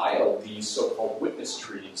compiled these so-called witness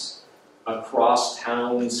trees across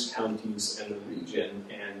towns, counties, and the region,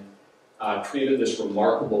 and created this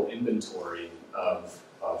remarkable inventory of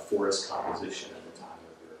forest composition at the time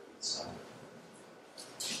of European settlement.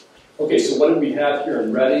 Okay, so what did we have here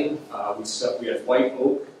in Reading? We had white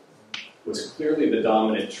oak, was clearly the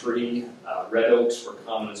dominant tree. Red oaks were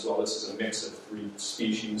common as well. This is a mix of 3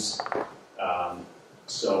 species.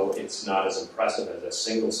 So it's not as impressive as a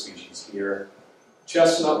single species here.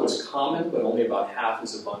 Chestnut was common, but only about half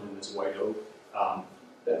as abundant as white oak.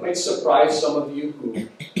 That might surprise some of you who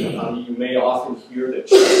you may often hear that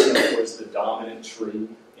chestnut was the dominant tree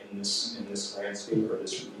in this landscape or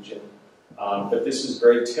this region. But this is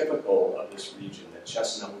very typical of this region, that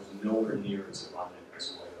chestnut was nowhere near as abundant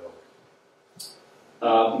as white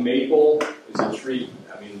oak. Maple is a tree.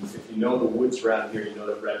 I mean, if you know the woods around here, you know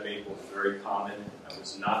that red maple is very common. It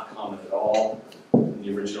was not common at all in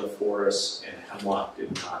the original forest, and hemlock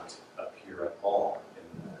did not appear at all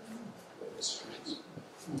in the trees.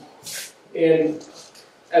 And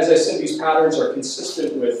as I said, these patterns are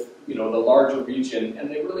consistent with the larger region, and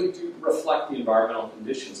they really do reflect the environmental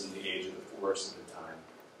conditions in the age of the forest at the time.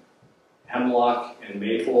 Hemlock and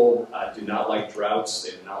maple do not like droughts,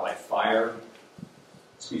 they do not like fire.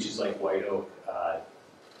 Species like white oak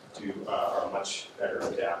are much better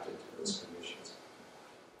adapted to those conditions.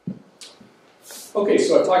 Okay,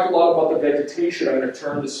 so I've talked a lot about the vegetation. I'm going to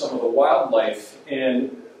turn to some of the wildlife,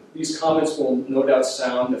 and these comments will no doubt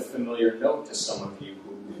sound a familiar note to some of you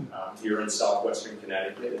who here in southwestern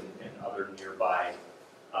Connecticut and other nearby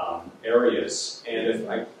areas. And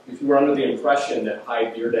if you were under the impression that high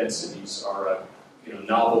deer densities are a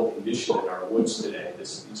novel condition in our woods today,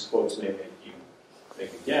 these quotes may make you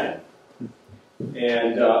think again.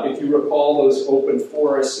 And if you recall those open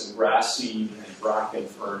forests and grassy and bracken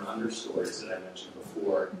fern understories that I mentioned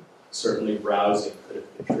before, certainly browsing could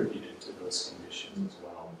have contributed to those conditions as well.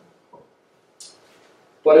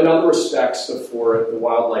 But in other respects, the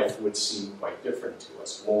wildlife would seem quite different to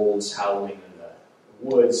us. Wolves howling in the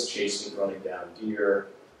woods, running down deer.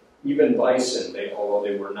 Even bison, although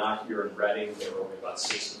they were not here in Reading, they were only about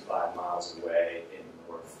 65 miles away in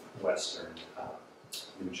northwestern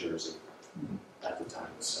New Jersey at the time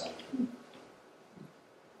of the setting.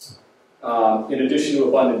 In addition to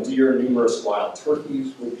abundant deer, numerous wild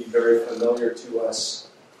turkeys would be very familiar to us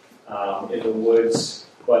in the woods,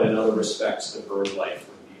 but in other respects, the bird life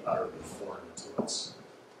would be utterly foreign to us.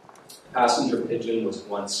 Passenger pigeon was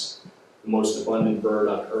once the most abundant bird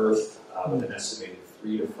on Earth, with an estimated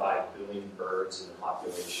 3 to 5 billion birds in the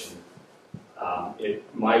population. It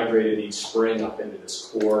migrated each spring up into this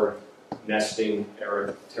core nesting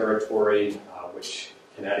territory, which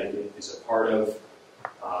Connecticut is a part of.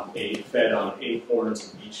 It fed on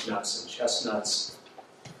acorns and beech nuts and chestnuts.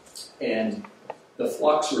 And the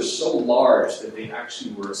flocks were so large that they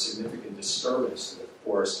actually were a significant disturbance to the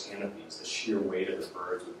forest canopies. The sheer weight of the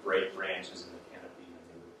birds would break branches in the canopy, and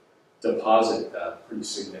they would deposit a pretty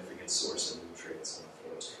significant source of nutrients on the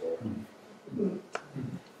forest floor.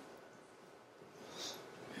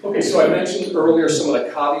 Okay, so I mentioned earlier some of the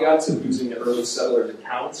caveats of using the early settler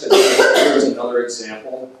accounts, and here's another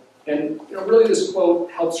example. And really this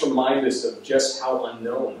quote helps remind us of just how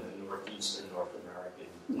unknown the northeastern North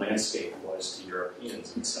American landscape was to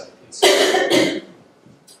Europeans in the 17th century.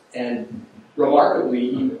 And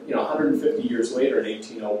remarkably, 150 years later in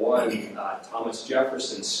 1801, Thomas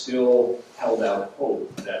Jefferson still held out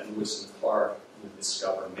hope that Lewis and Clark would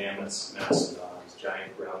discover mammoths, mastodons,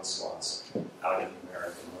 giant ground sloths out in the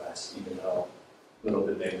American West, even though little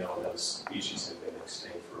did they know those species had been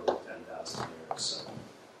extinct for over 10,000 years. So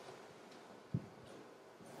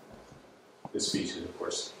this species, of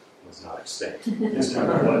course, was not extinct. This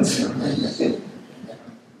never was.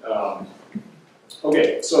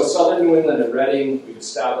 Okay, so southern New England and Reading, we've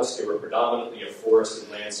established they were predominantly a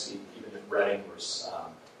forested landscape. Even in Reading was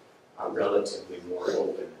relatively more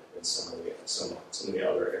open than some of the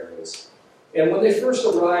other areas. And when they first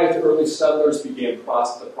arrived, early settlers began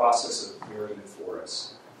the process of clearing the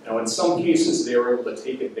forest. Now, in some cases, they were able to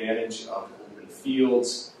take advantage of open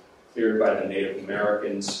fields cleared by the Native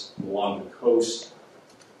Americans along the coast.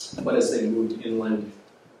 But as they moved inland,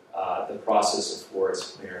 the process of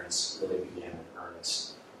forest clearance really began in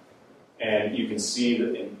earnest. And you can see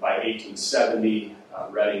that by 1870,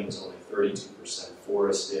 Reading was only 32%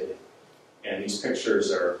 forested. And these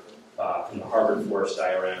pictures are from the Harvard Forest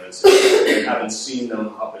Dioramas. If you haven't seen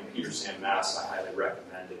them up in Petersham, Mass., I highly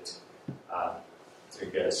recommend it to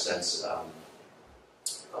get a sense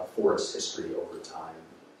of forest history over time.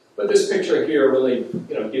 But this picture here really,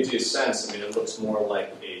 gives you a sense. I mean, it looks more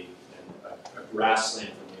like a grassland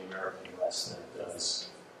from the American West than it does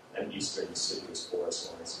an eastern deciduous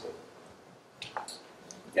forest landscape.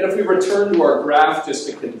 And if we return to our graph, just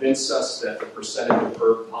to convince us that the percentage of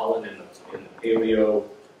herb pollen in the paleo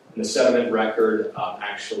and the sediment record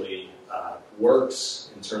actually works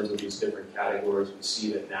in terms of these different categories, we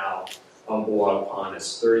see that now Umpqua Pond is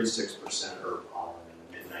 36% herb pollen in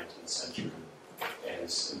the mid-19th century, and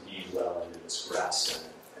is indeed well into this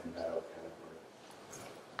grassland and meadow canopy.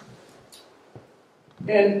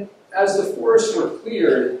 And as the forests were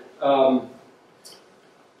cleared,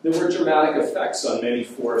 there were dramatic effects on many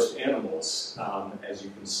forest animals, as you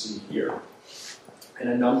can see here, and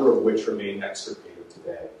a number of which remain extirpated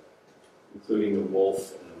today, including the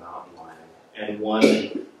wolf and the mountain lion, and one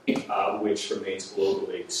which remains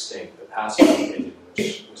globally extinct, the passenger pigeon,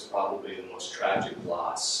 which was probably the most tragic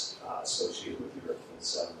loss associated with European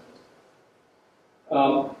settlement.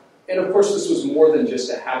 And of course, this was more than just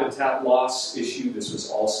a habitat loss issue. This was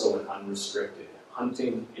also an unrestricted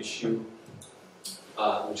hunting issue,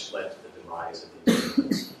 which led to the demise of these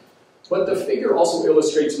animals. But the figure also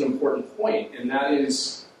illustrates an important point, and that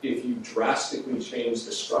is, if you drastically change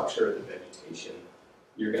the structure of the vegetation,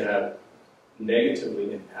 you're going to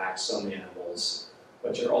negatively impact some animals,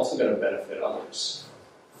 but you're also going to benefit others.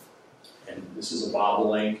 And this is a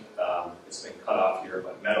bobolink. It's been cut off here,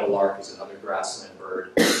 but meadowlark is another grassland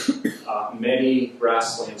bird. Many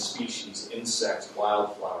grassland species, insects,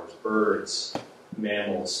 wildflowers, birds,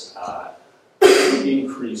 mammals,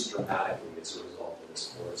 increase dramatically as a result of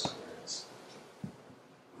this forest clearance.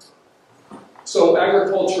 So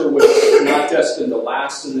agriculture was not destined to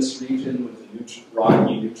last in this region with the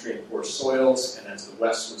rocky, nutrient-poor soils, and as the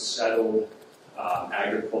West was settled,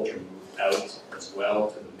 agriculture moved out as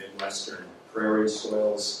well to the Midwestern prairie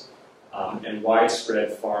soils, and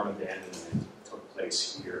widespread farm abandonment took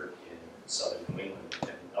place here in southern New England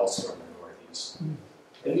and elsewhere in the Northeast.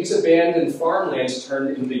 And these abandoned farmlands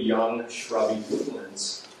turned into young, shrubby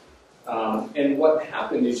woodlands. And what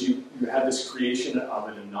happened is you had this creation of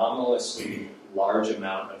an anomalously large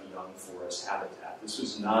amount of young forest habitat. This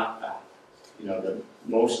was not,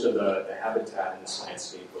 most of the habitat in this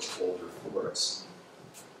landscape was older forests.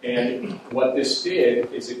 And what this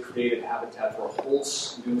did is it created habitat for a whole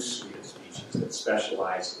new suite of species that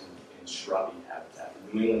specialized in shrubby habitat.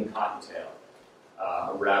 The New England cottontail,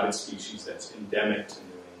 a rabbit species that's endemic to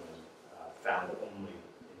New England, found only in New England.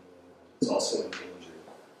 It's also endangered.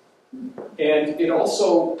 And it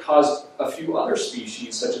also caused a few other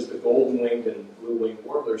species, such as the golden-winged and blue-winged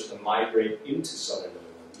warblers, to migrate into southern New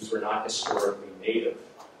England. These were not historically native,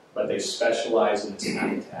 but they specialized in this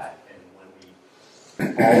habitat.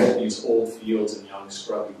 And when all of these old fields and young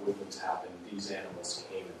scrubby woodlands happened, these animals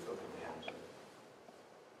came and took advantage of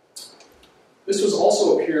it. This was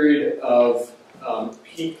also a period of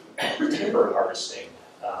peak timber harvesting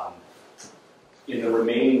in the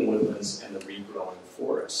remaining woodlands and the regrowing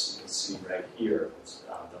forests. You can see right here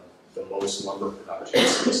the most lumber production.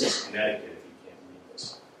 So this is Connecticut, if you can't read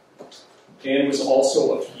this. And it was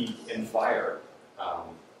also a peak in fire.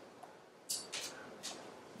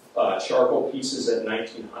 Charcoal pieces at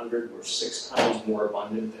 1900 were 6 times more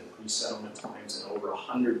abundant than pre-settlement times and over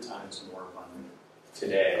 100 times more abundant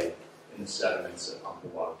today in the sediments of Umpqua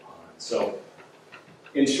Pond. So,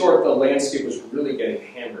 in short, the landscape was really getting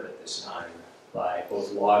hammered at this time by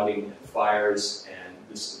both logging and fires, and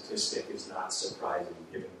this statistic is not surprising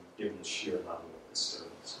given the sheer level of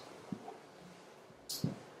disturbance.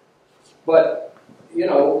 But,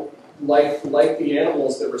 like the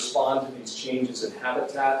animals that respond to these changes in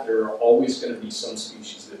habitat, there are always going to be some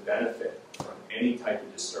species that benefit from any type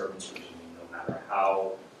of disturbance regime, no matter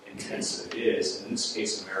how intensive it is. In this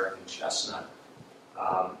case, American chestnut,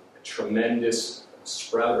 a tremendous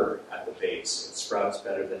sprouter at the base. It sprouts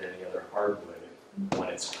better than any other hardwood when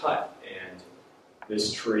it's cut. And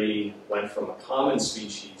this tree went from a common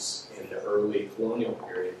species in the early colonial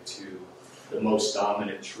period to the most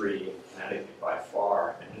dominant tree in Connecticut by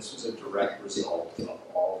far, and this was a direct result of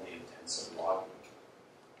all the intensive logging.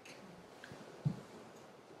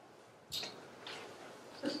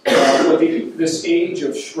 This age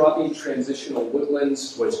of shrubby transitional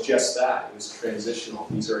woodlands was just that. It was transitional.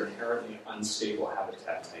 These are inherently unstable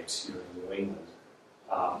habitat types here in New England.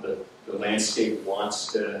 The landscape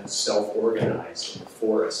wants to self-organize in the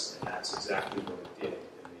forest, and that's exactly what it did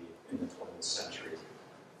in the 20th century.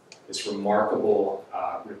 This remarkable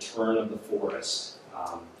return of the forest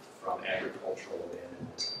from agricultural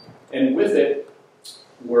abandonment. And with it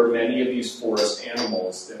were many of these forest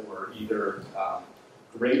animals that were either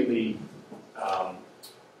greatly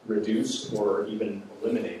reduced or even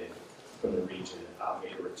eliminated from the region,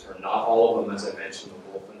 made a return. Not all of them, as I mentioned,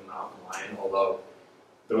 the wolf and the mountain lion, although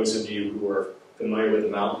those of you who are familiar with the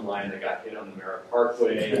mountain lion that got hit on the Merritt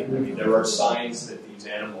Parkway, I mean, there are signs that these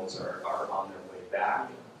animals are on their way back.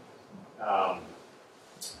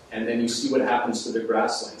 And then you see what happens to the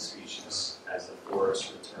grassland species as the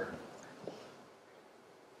forests return.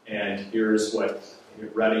 And here's what,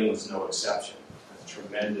 Reading was no exception, a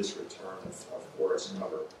tremendous return of forest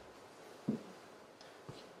cover.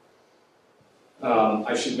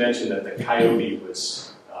 I should mention that the coyote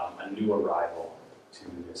was a new arrival to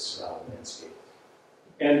to this landscape.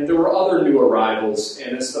 And there were other new arrivals,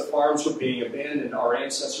 and as the farms were being abandoned, our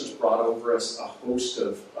ancestors brought over us a host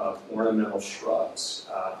of ornamental shrubs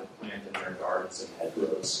to plant in their gardens and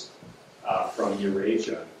hedgerows from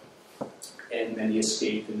Eurasia. And many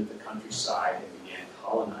escaped into the countryside and began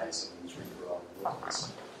colonizing these regrowing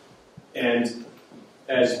woodlands. And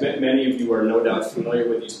as many of you are no doubt familiar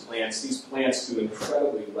with these plants do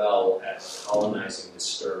incredibly well at colonizing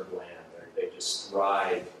disturbed land. They just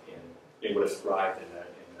thrive they would have thrived in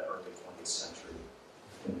the early 20th century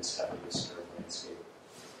in this heavily disturbed landscape.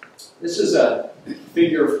 This is a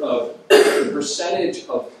figure of the percentage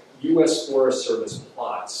of U.S. Forest Service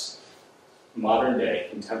plots, modern day,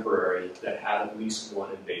 contemporary, that have at least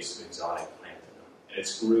one invasive exotic plant in them. And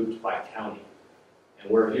it's grouped by county.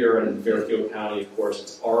 And we're here in Fairfield County, of course,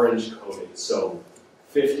 it's orange coded, so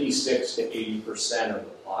 56 to 80% of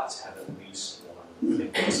the plots have at least one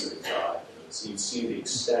invasive exotic. So you see the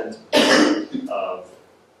extent of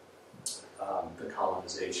the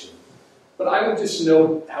colonization. But I would just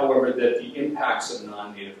note, however, that the impacts of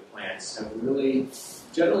non-native plants have really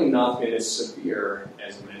generally not been as severe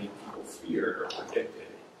as many people feared or predicted.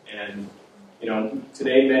 And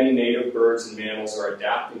today many native birds and mammals are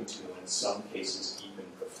adapting to, and in some cases even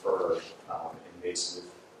prefer, invasive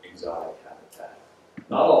exotic habitat.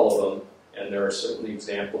 Not all of them, and there are certainly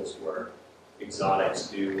examples where exotics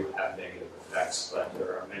do have negative effects, but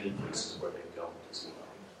there are many cases where they don't as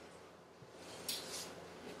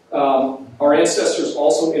well. Our ancestors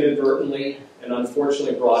also inadvertently and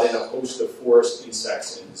unfortunately brought in a host of forest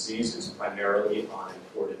insects and diseases, primarily on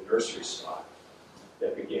imported nursery stock,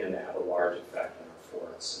 that began to have a large effect on our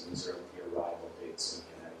forests. And these are the arrival dates in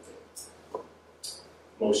Connecticut.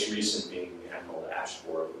 Most recent being the emerald ash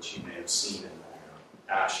borer, which you may have seen in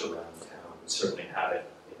the ash around town. We certainly have it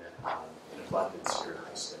in abundance here in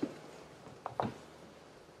Highstead.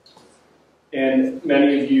 And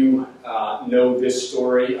many of you know this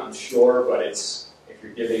story, I'm sure, but if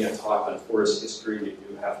you're giving a talk on forest history, you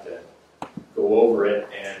do have to go over it,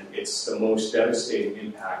 and it's the most devastating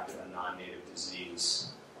impact of a non-native disease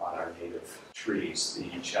on our native trees,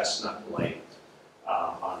 the chestnut blight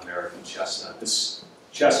on American chestnut. This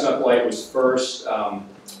chestnut blight was first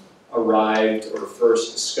arrived or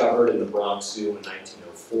first discovered in the Bronx Zoo in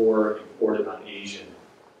 1904, imported on Asian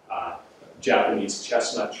Japanese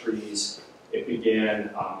chestnut trees. It began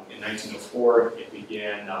in 1904, it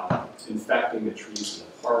began infecting the trees in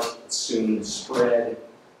the park. It soon spread,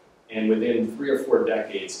 and within 3 or 4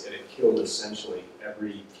 decades, it had killed essentially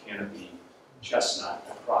every canopy chestnut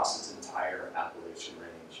across its entire Appalachian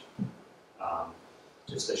range.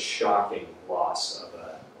 Just a shocking loss of one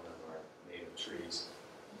of our native trees.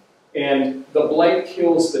 And the blight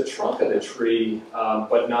kills the trunk of the tree,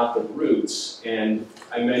 but not the roots. And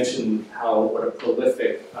I mentioned what a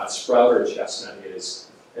prolific sprouter chestnut is.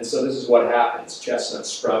 And so this is what happens. Chestnut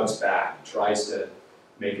sprouts back, tries to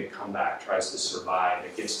make a comeback, tries to survive.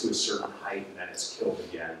 It gets to a certain height and then it's killed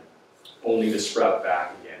again, only to sprout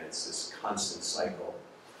back again. It's this constant cycle.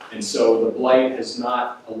 And so the blight has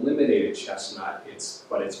not eliminated chestnut,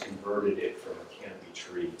 but it's converted it from a canopy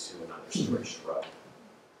tree to an understory shrub.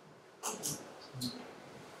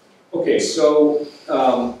 Okay, so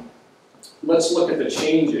let's look at the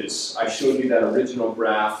changes. I showed you that original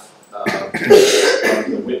graph of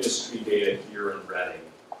the witness tree data here in Reading,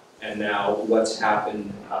 and now what's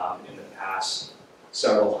happened in the past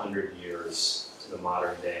several hundred years to the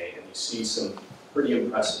modern day, and you see some pretty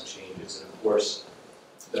impressive changes. And of course,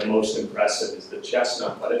 the most impressive is the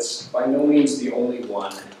chestnut, but it's by no means the only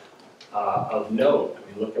one of note.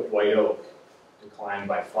 I mean, look at white oak. Declined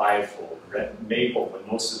by 5-fold. Red maple, but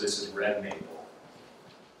most of this is red maple,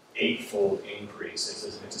 8-fold increase.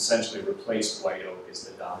 It's essentially replaced white oak as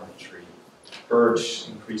the dominant tree. Birch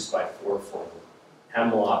increased by 4-fold.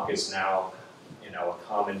 Hemlock is now, a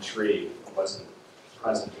common tree. It wasn't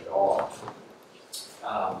present at all.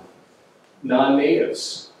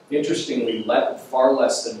 Non-natives. Interestingly, far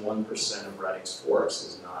less than 1% of Reading's forest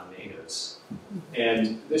is non-natives.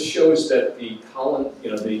 And this shows that the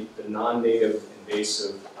non-native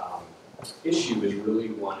invasive issue is really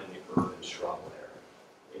one in the urban shrub layer.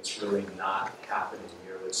 It's really not happening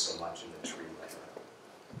nearly so much in the tree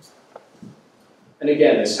layer. And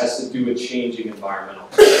again, this has to do with changing environmental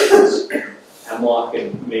conditions. Hemlock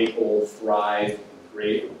and maple thrive in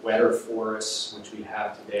great wetter forests, which we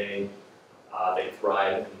have today. They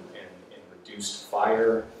thrive in reduced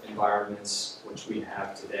fire environments, which we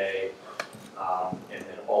have today. And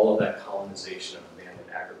then all of that colonization of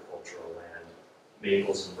abandoned agricultural land,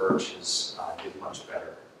 maples and birches did much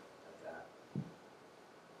better at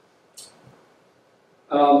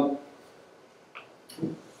that.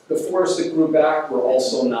 The forests that grew back were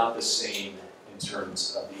also not the same in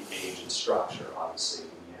terms of the age and structure. Obviously,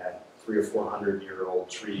 we had 300 or 400-year-old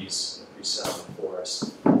trees in the pre-settlement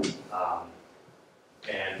forest,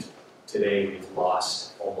 and today we've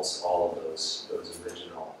lost almost all of those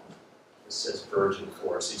original. This says virgin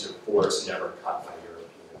forests. These are forests never cut by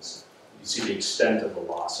Europeans. You see the extent of the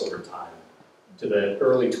loss over time. To the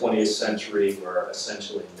early 20th century, where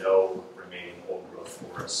essentially no remaining old-growth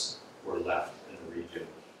forests were left in the region.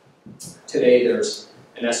 Today, there's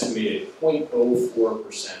an estimated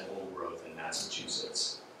 0.04% old growth in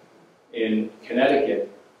Massachusetts. In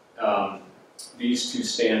Connecticut, these two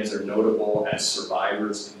stands are notable as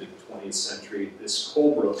survivors into the 20th century. This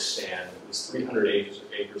Colebrook stand was 300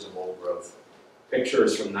 acres of old growth. Picture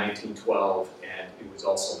is from 1912, and it was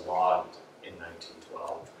also logged in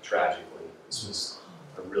 1912, tragically. This was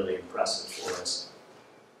a really impressive forest.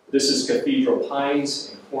 This is Cathedral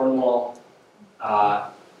Pines in Cornwall.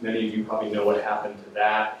 Many of you probably know what happened to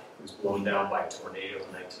that. It was blown down by a tornado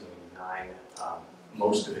in 1989.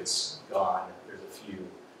 Most of it's gone. There's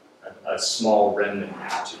a small remnant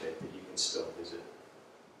patch of it that you can still visit.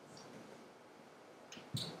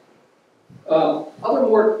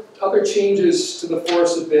 Other changes to the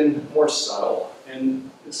forest have been more subtle, and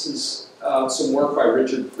this is some work by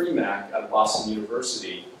Richard Premack at Boston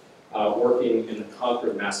University, working in the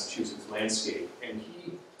Concord, Massachusetts landscape, and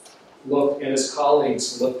he and his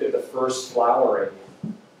colleagues looked at the first flowering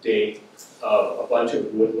date of a bunch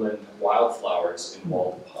of woodland wildflowers in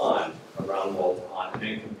Walden Pond, around Walden Pond, and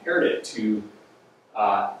then compared it to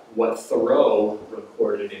what Thoreau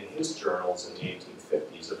recorded in his journals in the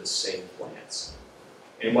 1850s of the same plants.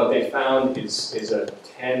 And what they found is a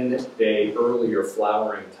 10-day earlier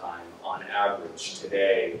flowering time on average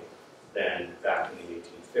today than back in the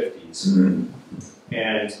 1850s. Mm-hmm.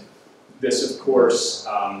 And this, of course,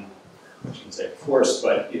 I shouldn't say of course,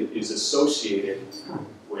 but it is associated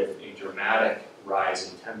with a dramatic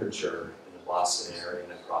rise in temperature in the Boston area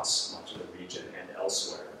and across much of the region and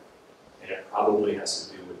elsewhere. And it probably has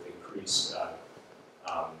to do with increased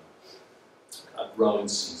growing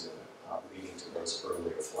season, leading to those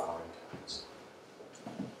earlier flowering times.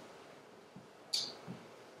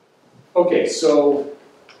 Okay, so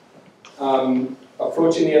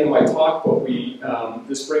approaching the end of my talk, but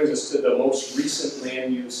this brings us to the most recent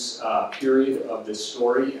land use period of this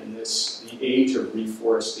story, and the age of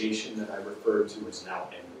reforestation that I referred to is now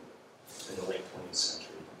ended in the late 20th century.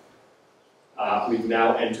 We've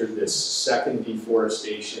now entered this second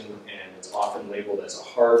deforestation, and it's often labeled as a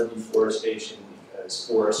hard deforestation because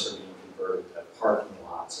forests are being converted to parking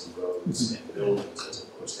lots and roads and buildings as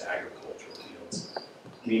opposed to agricultural fields,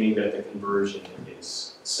 meaning that the conversion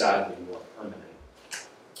is sadly more permanent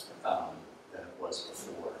than it was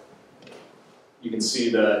before. You can see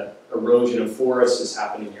the erosion of forests is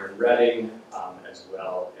happening here in Reading, as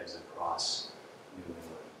well as across New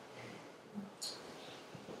England.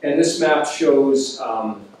 And this map shows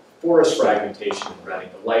forest fragmentation in Reading.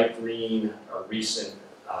 The light green are recent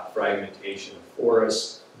fragmentation of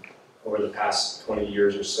forests over the past 20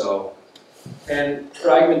 years or so. And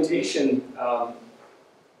fragmentation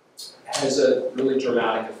has a really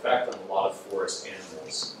dramatic effect on a lot of forest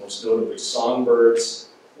animals, most notably songbirds,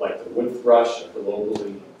 like the wood thrush, a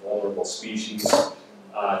globally vulnerable species,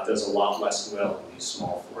 does a lot less well in these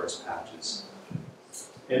small forest patches.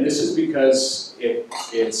 And this is because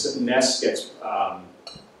its nest gets,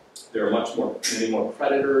 there are many more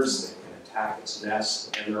predators that can attack its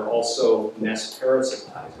nest, and there are also nest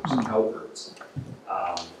parasitizers, cowbirds,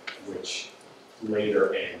 which lay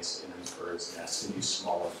their eggs in these birds' nests in these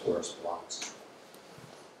smaller forest blocks.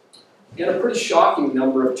 And a pretty shocking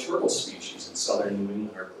number of turtle species in southern New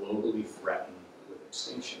England are globally threatened with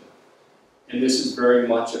extinction. And this is very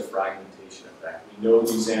much a fragmentation effect. We know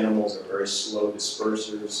these animals are very slow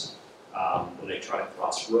dispersers. When they try to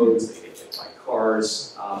cross roads, they get hit by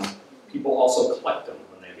cars. People also collect them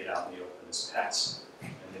when they get out in the open as pets,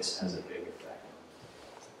 and this has a big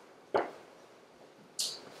effect.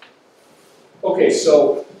 Okay,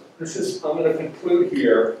 so I'm going to conclude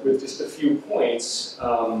here with just a few points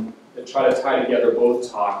that try to tie together both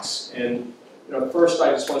talks. And first,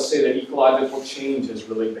 I just want to say that ecological change has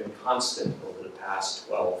really been constant over the past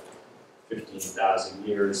 12, 15,000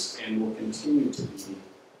 years, and will continue to be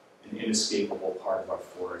an inescapable part of our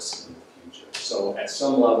forests in the future. So at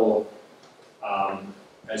some level,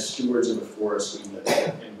 as stewards of the forest, we need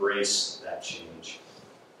to embrace that change.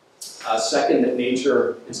 Second, that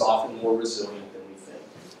nature is often more resilient than we think.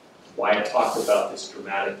 Wyatt talked about this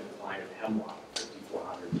dramatic decline of hemlock,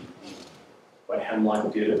 5,400 BB, but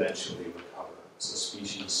hemlock did eventually recover. So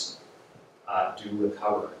species do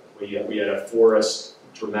recover. We had a forest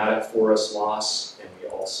dramatic forest loss, and we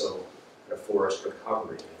also had a forest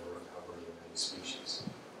recovery and a recovery of many species.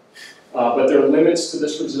 But there are limits to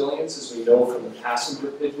this resilience, as we know from the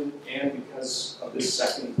passenger pigeon, and because of this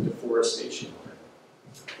second deforestation.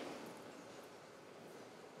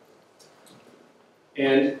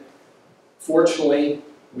 And fortunately,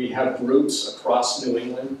 we have groups across New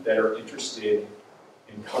England that are interested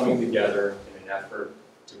in coming together in an effort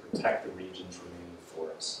to protect the region's remaining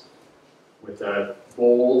forests, with a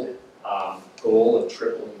bold goal of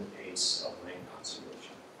tripling the pace of land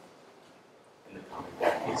conservation in the coming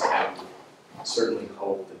decades. And we certainly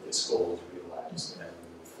hope that this goal is realized as we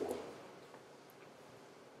move forward.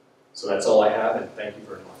 So that's all I have, and thank you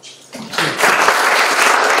very much.